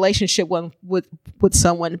in a relationship with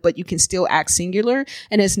someone, but you can still act singular.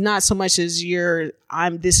 And it's not so much as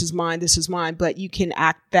this is mine, but you can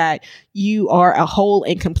act that you are a whole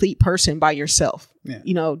and complete person by yourself.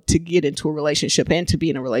 Yeah. To get into a relationship and to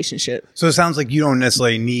be in a relationship. So it sounds like you don't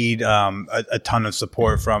necessarily need a ton of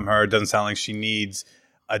support from her. It doesn't sound like she needs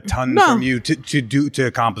a ton from you to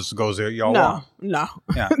accomplish the goals that y'all want. No,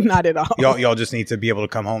 not at all. Y'all just need to be able to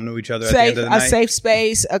come home to each other at the end of the night. A safe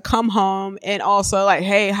space, a come home, and also like,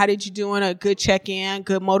 hey, how did you doing? A good check-in,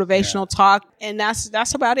 good motivational talk, and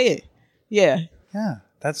that's about it. Yeah. Yeah,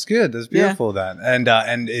 that's good. That's beautiful. Then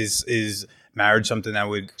and is marriage something that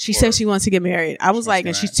would... She said she wants to get married. I was like,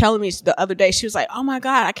 and she's telling me the other day, she was like, oh my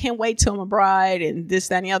God, I can't wait till I'm a bride and this,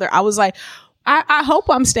 that, and the other. I was like, I hope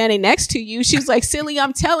I'm standing next to you. She was like, silly,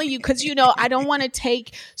 I'm telling you, because, I don't want to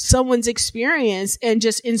take someone's experience and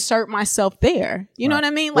just insert myself there. You know what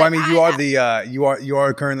I mean? Like, you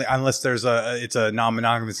are currently, unless it's a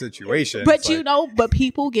non-monogamous situation. But but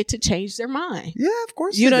people get to change their mind. Yeah, of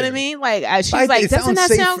course. You know what I mean? Like, she's like, doesn't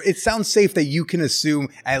that sound... It sounds safe that you can assume,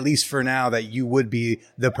 at least for now, that you would be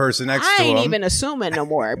the person next to him. I ain't even assuming no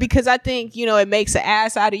more because I think, it makes an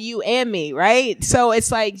ass out of you and me, right? So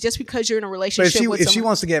it's like, just because you're in a relationship relationship But if she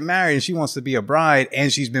wants to get married and she wants to be a bride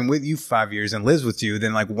and she's been with you 5 years and lives with you,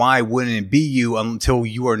 then like why wouldn't it be you until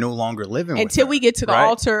you are no longer living with her? Until we get to the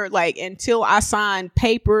altar, like until I sign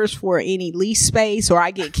papers for any lease space or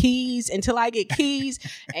I get keys. Until I get keys,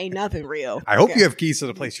 ain't nothing real. I hope you have keys to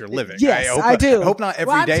the place you're living. Yes, I do. I hope not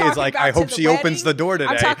every day is like, I hope she opens the door today.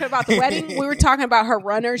 I'm talking about the wedding. We were talking about her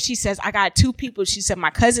runner. She says, I got 2 people. She said, my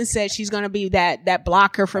cousin said she's going to be that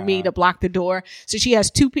blocker for me to block the door. So she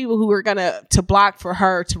has 2 people who are going to block for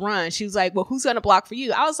her to run. She was like, well, who's going to block for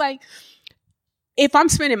you? I was like, if I'm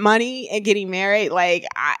spending money and getting married, like,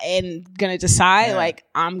 and gonna decide, like,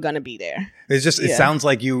 I'm gonna be there. It's just, it sounds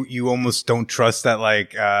like you almost don't trust that,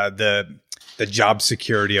 like, the job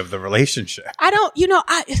security of the relationship. I don't,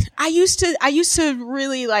 I used to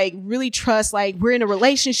really trust, like, we're in a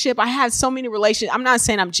relationship. I had so many relationships. I'm not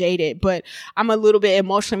saying I'm jaded, but I'm a little bit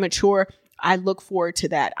emotionally mature. I look forward to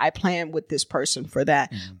that. I plan with this person for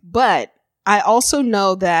that. But I also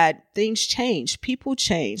know that things change. People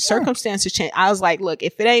change. Circumstances change. I was like, look,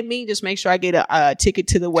 if it ain't me, just make sure I get a ticket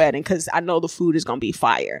to the wedding because I know the food is going to be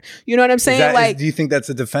fire. You know what I'm saying? Do you think that's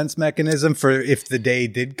a defense mechanism for if the day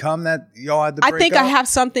did come that y'all had to break I think up? I have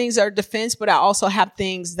some things that are defense, but I also have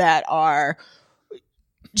things that are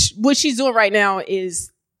what she's doing right now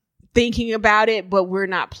is thinking about it, but we're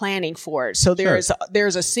not planning for it. So there's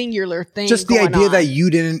a singular thing. Just the going idea on. that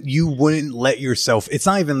you wouldn't let yourself, it's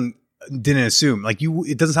not even didn't assume, like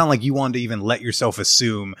it doesn't sound like you wanted to even let yourself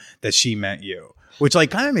assume that she meant you, which like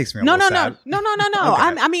kind of makes me a little sad. No. Okay.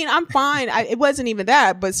 I mean, I'm fine. It wasn't even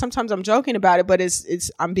that, but sometimes I'm joking about it, but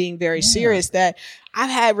I'm being very serious that I've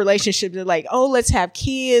had relationships that like, oh, let's have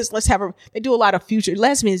kids. They do a lot of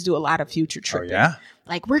lesbians do a lot of future tripping. Oh, yeah.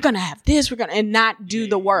 Like we're going to have this, and not do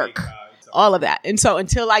the work. All of that. And so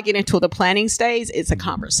until I get into the planning stage, it's a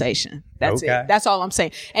conversation. That's it. That's all I'm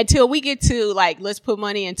saying. Until we get to like, let's put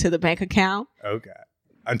money into the bank account. Okay.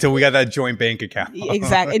 Until we got that joint bank account.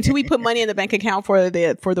 Exactly. Until we put money in the bank account for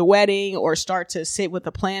the wedding or start to sit with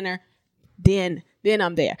the planner, then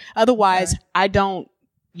I'm there. Otherwise, I don't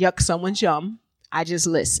yuck someone's yum. I just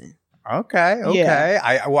listen. Okay. Yeah.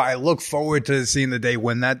 I look forward to seeing the day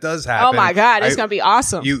when that does happen. Oh my God, it's gonna be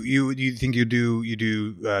awesome. You think you do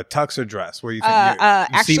tux or dress? What do you think?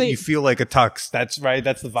 Actually, you feel like a tux. That's right.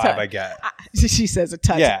 That's the vibe I get. She says a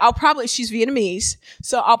tux. Yeah. She's Vietnamese,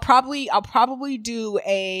 so I'll probably do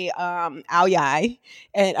a ao dai,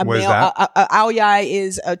 and a what male. Is that? Ao dai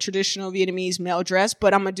is a traditional Vietnamese male dress,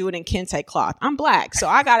 but I'm gonna do it in kente cloth. I'm black, so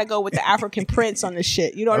I gotta go with the African prints on the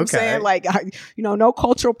shit. You know what I'm saying? Like, no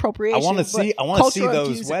cultural appropriation. I want to see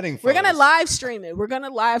those wedding photos. We're gonna live stream it.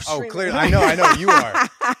 Oh, clearly, I know you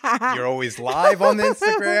are. You're always live on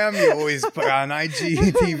Instagram. You always put on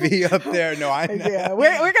IGTV up there. No, I know. Yeah,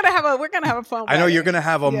 we're gonna have a fun. I know you're gonna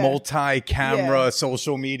have a multi-camera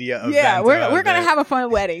social media event. Yeah, we're gonna have a fun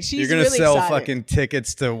wedding. You're gonna really sell excited. fucking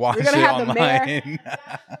tickets to watch it have online.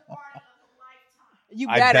 You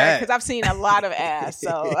better, because I've seen a lot of ass.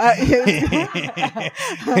 So.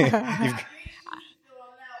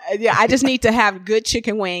 Yeah, I just need to have good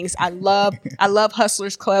chicken wings. I love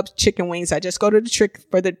Hustlers Club chicken wings. I just go to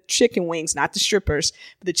the chicken wings, not the strippers.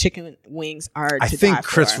 But the chicken wings are. I think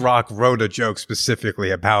Chris Rock wrote a joke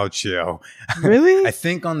specifically about you. Really? I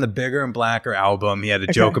think on the Bigger and Blacker album, he had a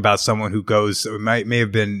joke about someone who goes. It may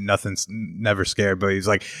have been Nothing's Never Scared, but he's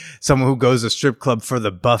like someone who goes to strip club for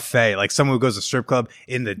the buffet, like someone who goes to strip club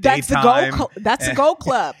in the daytime. That's the Gold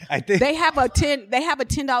Club. I think they have a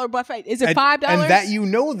 $10 buffet. Is it $5? And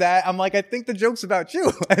that that, I'm like, I think the joke's about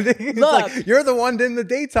you. I think it's like, you're the one in the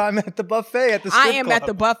daytime at the buffet at the strip club. I am at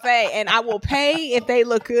the buffet, and I will pay if they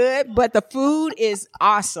look good, but the food is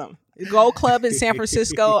awesome. The Gold Club in San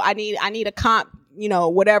Francisco. I need a comp,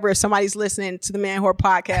 whatever, if somebody's listening to the Man Whore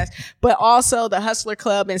podcast, but also the Hustler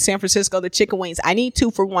Club in San Francisco, the chicken wings. I need 2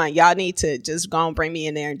 for 1. Y'all need to just go and bring me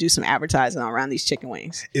in there and do some advertising around these chicken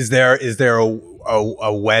wings. Is there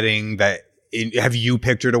a wedding that, have you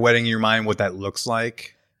pictured a wedding in your mind, what that looks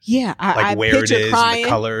like? Yeah, I where it is, crying, and the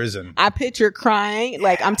colors, and I picture crying.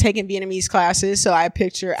 Like I'm taking Vietnamese classes, so I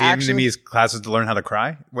picture Vietnamese classes to learn how to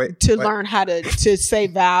cry. Learn how to say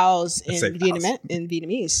vows in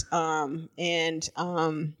Vietnamese,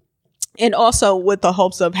 and also with the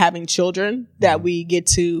hopes of having children that we get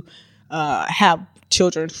to have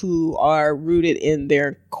children who are rooted in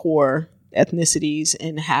their core ethnicities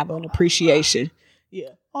and have an appreciation. Yeah.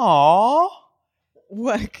 Aww.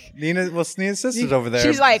 What? Nina's sister's over there.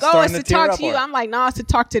 She's like, oh, it's to talk to you. Or... I'm like, no, it's to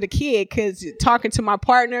talk to the kid, because talking to my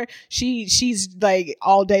partner, she's like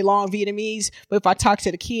all day long Vietnamese. But if I talk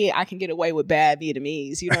to the kid, I can get away with bad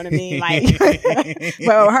Vietnamese. You know what I mean? Like, but with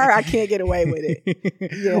her, I can't get away with it.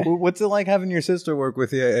 Yeah. What's it like having your sister work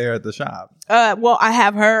with you here at the shop? Well, I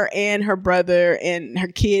have her and her brother and her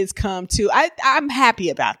kids come too. I'm happy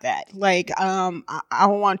about that. Like, I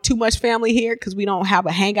don't want too much family here because we don't have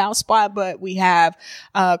a hangout spot, but we have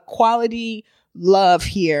quality love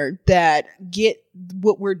here that get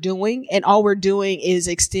what we're doing, and all we're doing is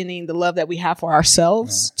extending the love that we have for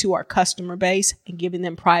ourselves to our customer base and giving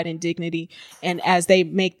them pride and dignity, and as they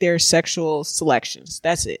make their sexual selections.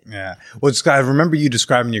 That's it. Yeah. Well, I remember you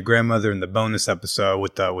describing your grandmother in the bonus episode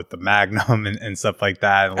with the Magnum and stuff like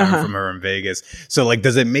that, and learning from her in Vegas. So like,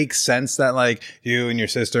 does it make sense that like you and your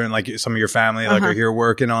sister and like some of your family like are here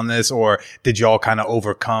working on this, or did y'all kind of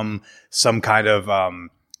overcome some kind of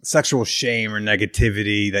sexual shame or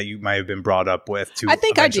negativity that you might have been brought up with to be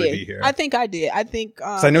here? I think I did. I think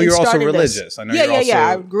I know you're also religious. I know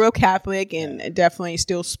I grew up Catholic and definitely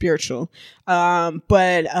still spiritual.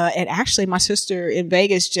 But actually my sister in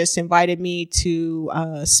Vegas just invited me to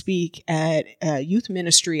speak at youth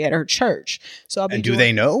ministry at her church. So do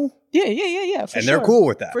they know? Yeah. And they're cool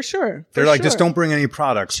with that. For sure. They're like, just don't bring any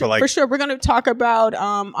products. But like, for sure. We're going to talk about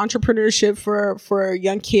entrepreneurship for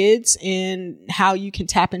young kids and how you can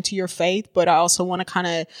tap into your faith. But I also want to kind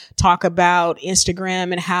of talk about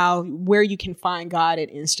Instagram and where you can find God at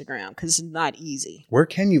Instagram, because it's not easy. Where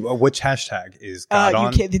can you? Which hashtag is God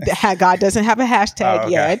on? God doesn't have a hashtag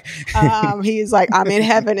yet. He's like, I'm in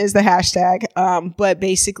heaven is the hashtag. But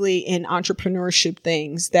basically in entrepreneurship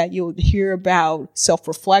things that you'll hear about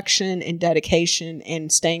self-reflection and dedication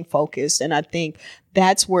and staying focused. And I think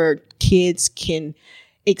that's where kids can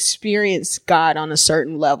experience God on a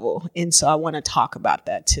certain level. And so I want to talk about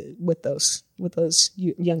that too with those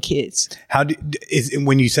young kids.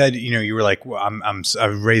 When you said, you were like, well, I'm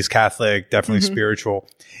raised Catholic, definitely spiritual.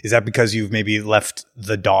 Is that because you've maybe left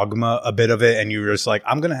the dogma a bit of it and you were just like,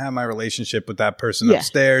 I'm going to have my relationship with that person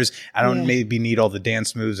upstairs. I don't maybe need all the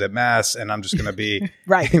dance moves at mass, and I'm just going to be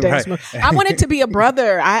right. I wanted to be a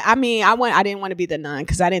brother. I didn't want to be the nun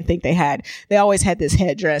because I didn't think they always had this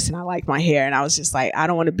headdress, and I liked my hair, and I was just like, I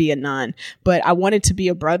don't want to be a nun, but I wanted to be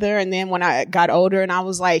a brother. And then when I got older and I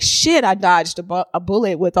was like, shit, I dodged a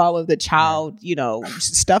bullet with all of the child,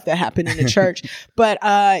 stuff that happened in the church. But,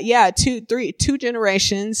 two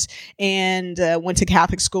generations, and, went to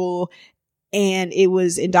Catholic school, and it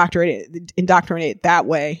was indoctrinated that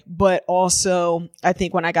way. But also I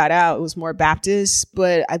think when I got out, it was more Baptist.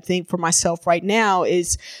 But I think for myself right now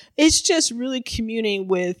it's just really communing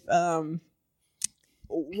with,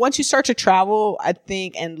 once you start to travel, I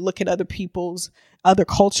think, and look at other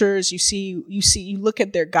cultures, you look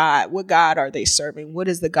at their God. What God are they serving? What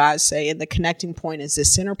does the God say? And the connecting point is the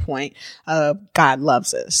center point of God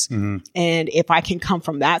loves us. Mm-hmm. And if I can come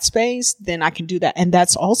from that space, then I can do that. And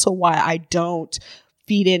that's also why I don't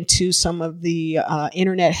feed into some of the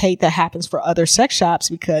internet hate that happens for other sex shops,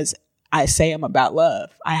 because I say I'm about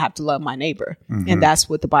love. I have to love my neighbor. Mm-hmm. And that's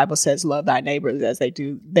what the Bible says, love thy neighbors as they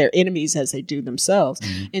do their enemies, as they do themselves.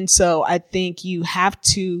 Mm-hmm. And so I think you have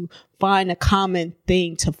to find a common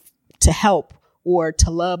thing to help or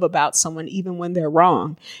to love about someone, even when they're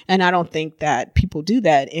wrong. And I don't think that people do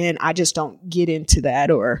that. And I just don't get into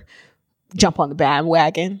that or jump on the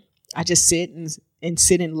bandwagon. I just sit and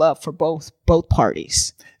sit in love for both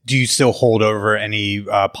parties. Do you still hold over any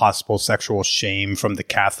possible sexual shame from the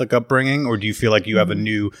Catholic upbringing, or do you feel like you have a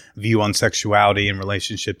new view on sexuality in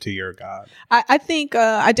relationship to your God? I think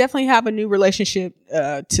I definitely have a new relationship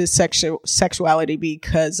to sexuality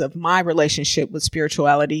because of my relationship with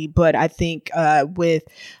spirituality. But I think with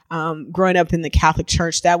growing up in the Catholic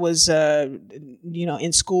Church, that was,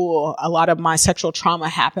 in school, a lot of my sexual trauma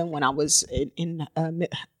happened when I was in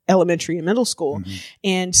elementary and middle school. Mm-hmm.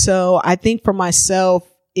 And so I think for myself,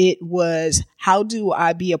 it was, how do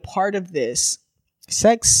I be a part of this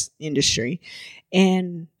sex industry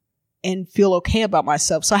and feel okay about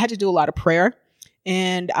myself? So I had to do a lot of prayer.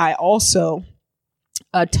 And I also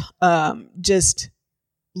just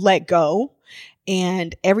let go.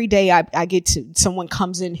 And every day I get to, someone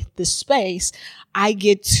comes in this space, I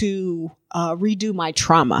get to redo my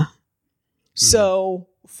trauma. Mm-hmm. So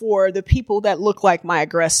for the people that look like my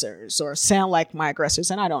aggressors or sound like my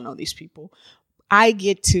aggressors, and I don't know these people, I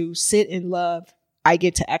get to sit in love. I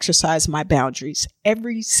get to exercise my boundaries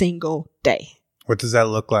every single day. What does that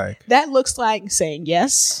look like? That looks like saying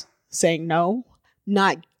yes, saying no,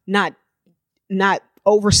 not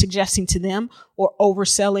over suggesting to them or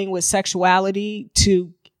overselling with sexuality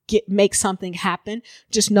to make something happen.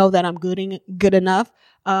 Just know that I'm good enough.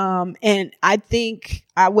 And I think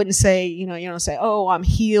I wouldn't say, you don't say, oh, I'm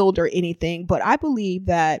healed or anything, but I believe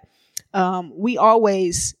that,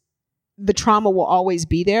 the trauma will always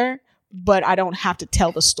be there, but I don't have to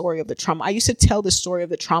tell the story of the trauma. I used to tell the story of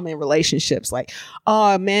the trauma in relationships, like,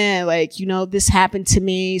 oh man, like, this happened to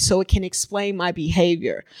me, so it can explain my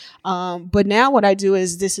behavior. But now what I do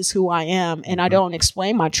is, this is who I am, and I don't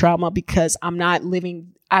explain my trauma, because I'm not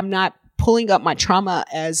pulling up my trauma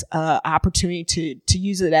as an opportunity to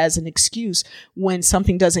use it as an excuse when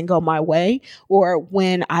something doesn't go my way, or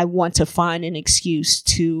when I want to find an excuse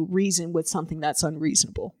to reason with something that's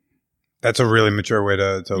unreasonable. That's a really mature way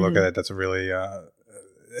to look at it. That's a really a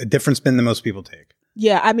different spin than most people take.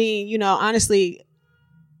 Yeah. I mean, honestly,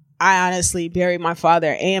 I honestly buried my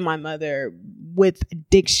father and my mother with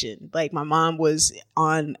addiction. Like, my mom was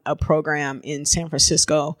on a program in San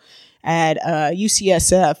Francisco at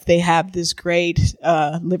UCSF. They have this great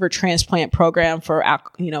liver transplant program for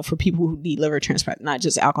people who need liver transplant, not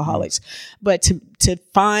just alcoholics. But to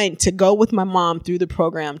go with my mom through the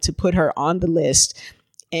program, to put her on the list,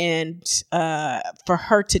 and for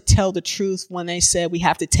her to tell the truth when they said, we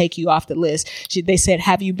have to take you off the list. They said,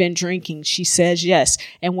 have you been drinking? She says yes.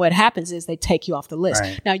 And what happens is they take you off the list.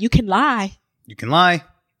 Right. Now, you can lie.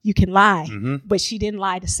 Mm-hmm. But she didn't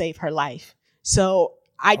lie to save her life. So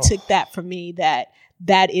I took that for me, that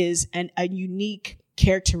is a unique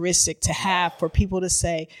characteristic to have, for people to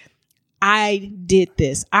say, I did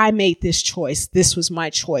this. I made this choice. This was my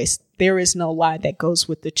choice. There is no lie that goes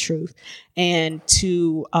with the truth. And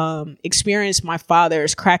to experience my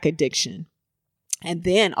father's crack addiction, and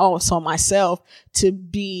then also myself to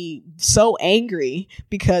be so angry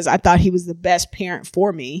because I thought he was the best parent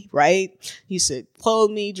for me, right? He used to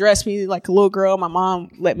clothe me, dress me like a little girl. My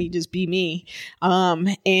mom let me just be me.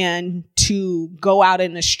 And to go out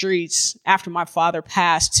in the streets after my father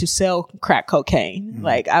passed to sell crack cocaine. Mm-hmm.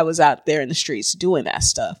 Like, I was out there in the streets doing that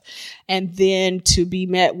stuff. And then to be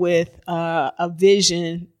met with a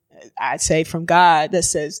vision, I'd say from God, that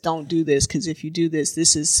says, don't do this, because if you do this,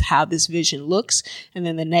 this is how this vision looks. And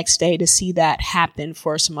then the next day to see that happen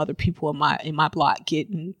for some other people in my block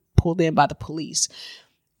getting pulled in by the police,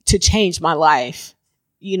 to change my life,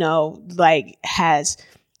 has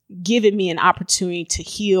given me an opportunity to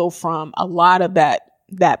heal from a lot of that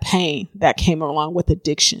pain that came along with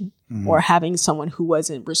addiction. Mm-hmm. Or having someone who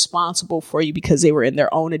wasn't responsible for you because they were in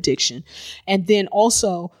their own addiction. And then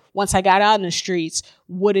also, once I got out in the streets,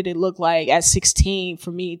 what did it look like at 16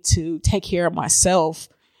 for me to take care of myself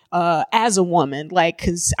as a woman? Like,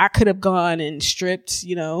 because I could have gone and stripped,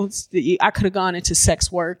 I could have gone into sex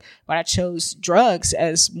work, but I chose drugs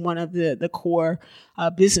as one of the core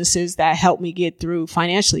businesses that helped me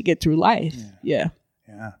financially get through life. Yeah.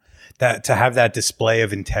 That to have that display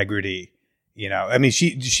of integrity. I mean,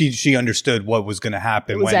 she understood what was going to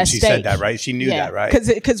happen when she said that, right? She knew that, right?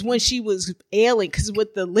 Because when she was ailing, because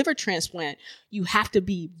with the liver transplant, you have to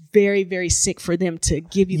be very, very sick for them to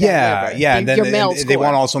give you that liver. Yeah, and then they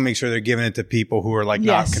want to also make sure they're giving it to people who are like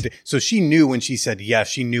not. So she knew when she said yes,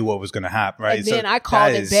 she knew what was going to happen, right? And then I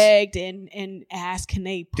called and begged and asked, can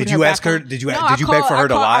they put her back on? Did you beg for her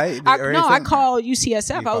to lie? No, I called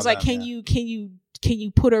UCSF. I was like, can you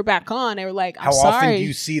put her back on? They were like, I'm sorry. How often do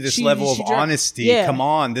you see this level of honesty? Yeah. Come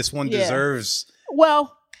on, this one deserves.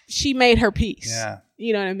 Well, she made her peace. Yeah.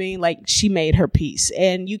 You know what I mean? Like, she made her peace,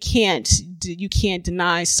 and you can't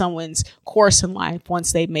deny someone's course in life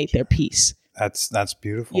once they've made their peace. That's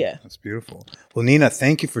beautiful. Yeah. That's beautiful. Well, Nenna,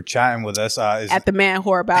 thank you for chatting with us. At the man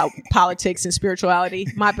whore about politics and spirituality.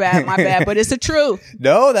 My bad, but it's the truth.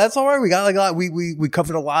 No, that's all right. We got like a lot. We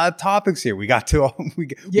covered a lot of topics here. We got to we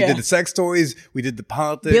did the sex toys. We did the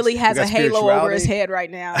politics. Billy has a halo over his head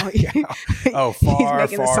right now. Oh, he's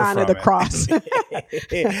making the sign of the cross.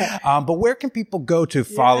 But where can people go to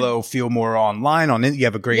follow Feelmore online? You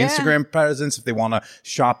have a great Instagram presence. If they want to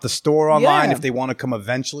shop the store online, if they want to come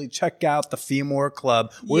eventually check out the Feelmore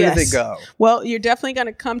Club, where do they go? Well, you're definitely going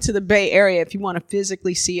to come to the Bay Area if you want to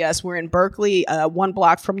physically see us. We're in Berkeley, one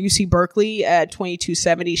block from UC Berkeley at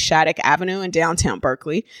 2270 Shattuck Avenue in downtown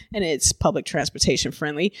Berkeley, and it's public transportation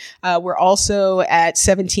friendly. We're also at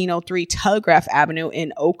 1703 Telegraph Avenue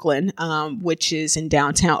in Oakland, which is in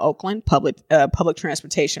downtown Oakland, public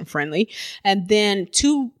transportation friendly. And then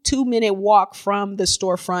 2-minute walk from the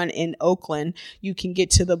storefront in Oakland, you can get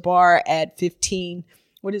to the bar at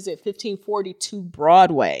 1542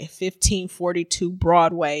 Broadway, 1542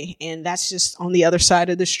 Broadway. And that's just on the other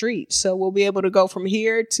side of the street. So we'll be able to go from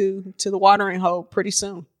here to the watering hole pretty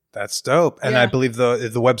soon. That's dope. And Yeah. I believe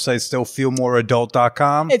the website's still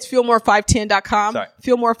feelmoreadult.com. It's feelmore510.com. Sorry.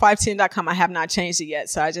 Feelmore510.com. I have not changed it yet,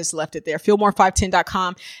 so I just left it there.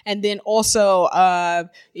 Feelmore510.com. And then also at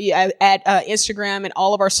Instagram and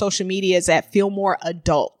all of our social media is at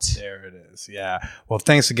feelmoreadult. There it is. Yeah. Well,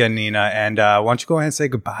 thanks again, Nenna. And why don't you go ahead and say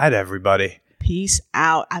goodbye to everybody? Peace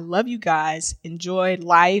out. I love you guys. Enjoy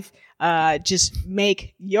life. Just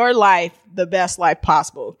make your life the best life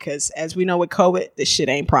possible. Because as we know with COVID, this shit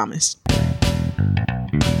ain't promised.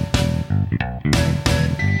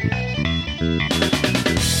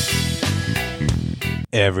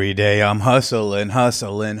 Every day I'm hustling.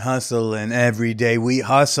 Every day we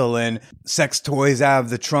hustling. Sex toys out of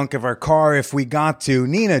the trunk of our car if we got to.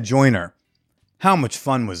 Nenna Joyner. How much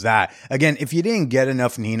fun was that? Again, if you didn't get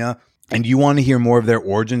enough Nenna, and you want to hear more of their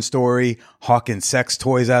origin story, hawking sex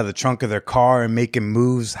toys out of the trunk of their car and making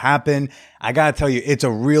moves happen, I gotta tell you, it's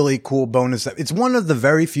a really cool bonus. It's one of the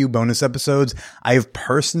very few bonus episodes I have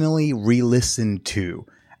personally re-listened to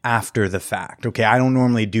after the fact. Okay, I don't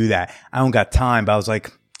normally do that. I don't got time, but I was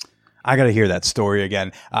like, I gotta hear that story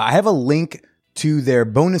again. I have a link to their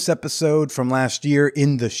bonus episode from last year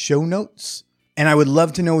in the show notes. And I would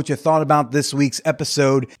love to know what you thought about this week's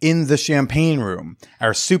episode in the Champagne Room,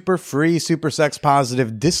 our super free, super sex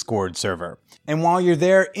positive Discord server. And while you're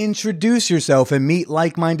there, introduce yourself and meet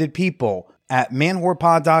like-minded people at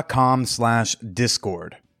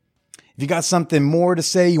manwhorepod.com/Discord. If you got something more to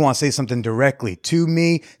say, you want to say something directly to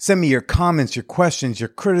me, send me your comments, your questions, your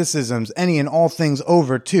criticisms, any and all things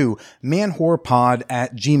over to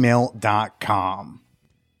manwhorepod@gmail.com.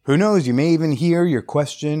 Who knows, you may even hear your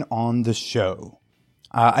question on the show.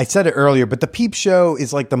 I said it earlier, but the Peep Show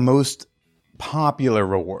is like the most popular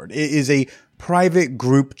reward. It is a private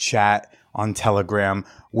group chat on Telegram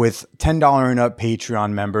with $10 and up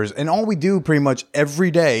Patreon members. And all we do pretty much every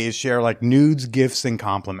day is share like nudes, gifts, and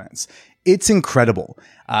compliments. It's incredible.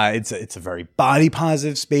 It's a very body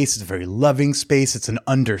positive space. It's a very loving space. It's an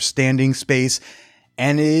understanding space.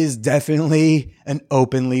 And it is definitely an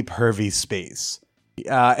openly pervy space.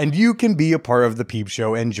 And you can be a part of the Peep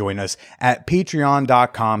Show and join us at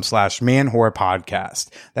patreon.com/manwhorepodcast.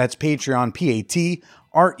 That's Patreon,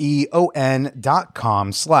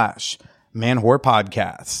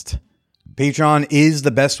 patreon.com/manwhorepodcast. Patreon is the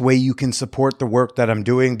best way you can support the work that I'm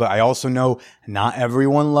doing, but I also know not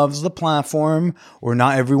everyone loves the platform, or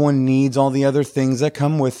not everyone needs all the other things that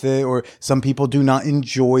come with it, or some people do not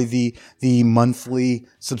enjoy the monthly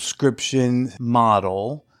subscription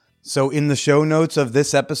model. So in the show notes of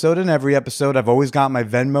this episode and every episode, I've always got my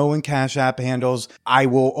Venmo and Cash App handles. I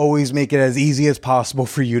will always make it as easy as possible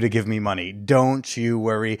for you to give me money. Don't you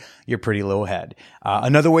worry your pretty little head.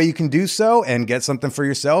 Another way you can do so and get something for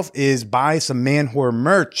yourself is buy some Man Whore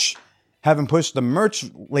merch. Haven't pushed the merch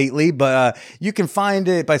lately, but you can find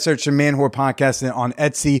it by searching Man Whore Podcast on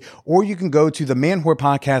Etsy, or you can go to the Man Whore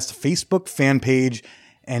Podcast Facebook fan page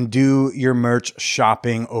and do your merch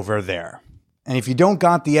shopping over there. And if you don't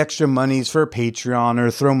got the extra monies for Patreon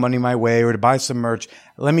or throw money my way or to buy some merch,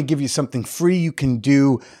 let me give you something free you can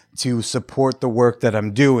do to support the work that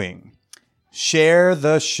I'm doing. Share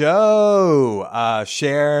the show.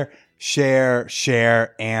 Share,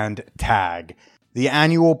 and tag. The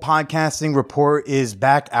annual podcasting report is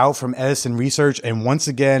back out from Edison Research. And once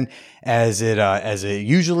again, as it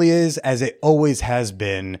usually is, as it always has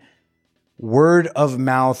been, word of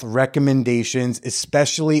mouth recommendations,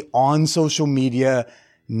 especially on social media,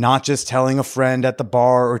 not just telling a friend at the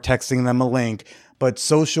bar or texting them a link, but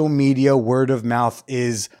social media word of mouth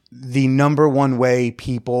is the number one way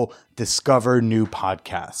people discover new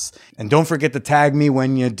podcasts. And don't forget to tag me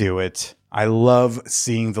when you do it. I love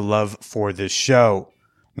seeing the love for this show.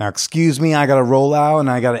 Now, excuse me, I got to roll out and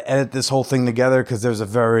I got to edit this whole thing together because there's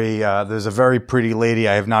a very pretty lady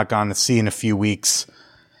I have not gone to see in a few weeks,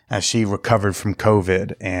 as she recovered from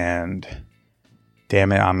COVID, and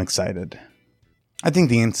damn it, I'm excited. I think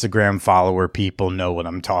the Instagram follower people know what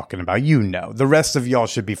I'm talking about. You know. The rest of y'all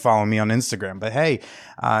should be following me on Instagram. But hey,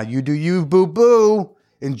 you do you, boo-boo.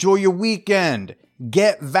 Enjoy your weekend.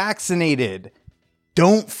 Get vaccinated.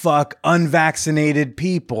 Don't fuck unvaccinated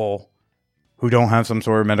people who don't have some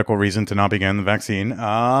sort of medical reason to not be getting the vaccine.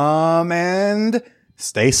 And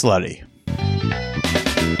stay slutty.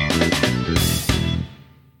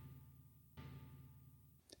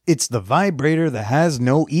 It's the vibrator that has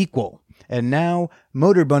no equal. And now,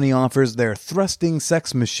 Motor Bunny offers their thrusting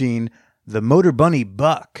sex machine, the Motor Bunny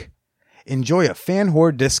Buck. Enjoy a fan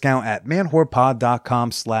whore discount at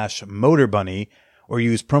manwhorepod.com/motorbunny or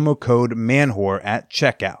use promo code manwhore at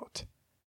checkout.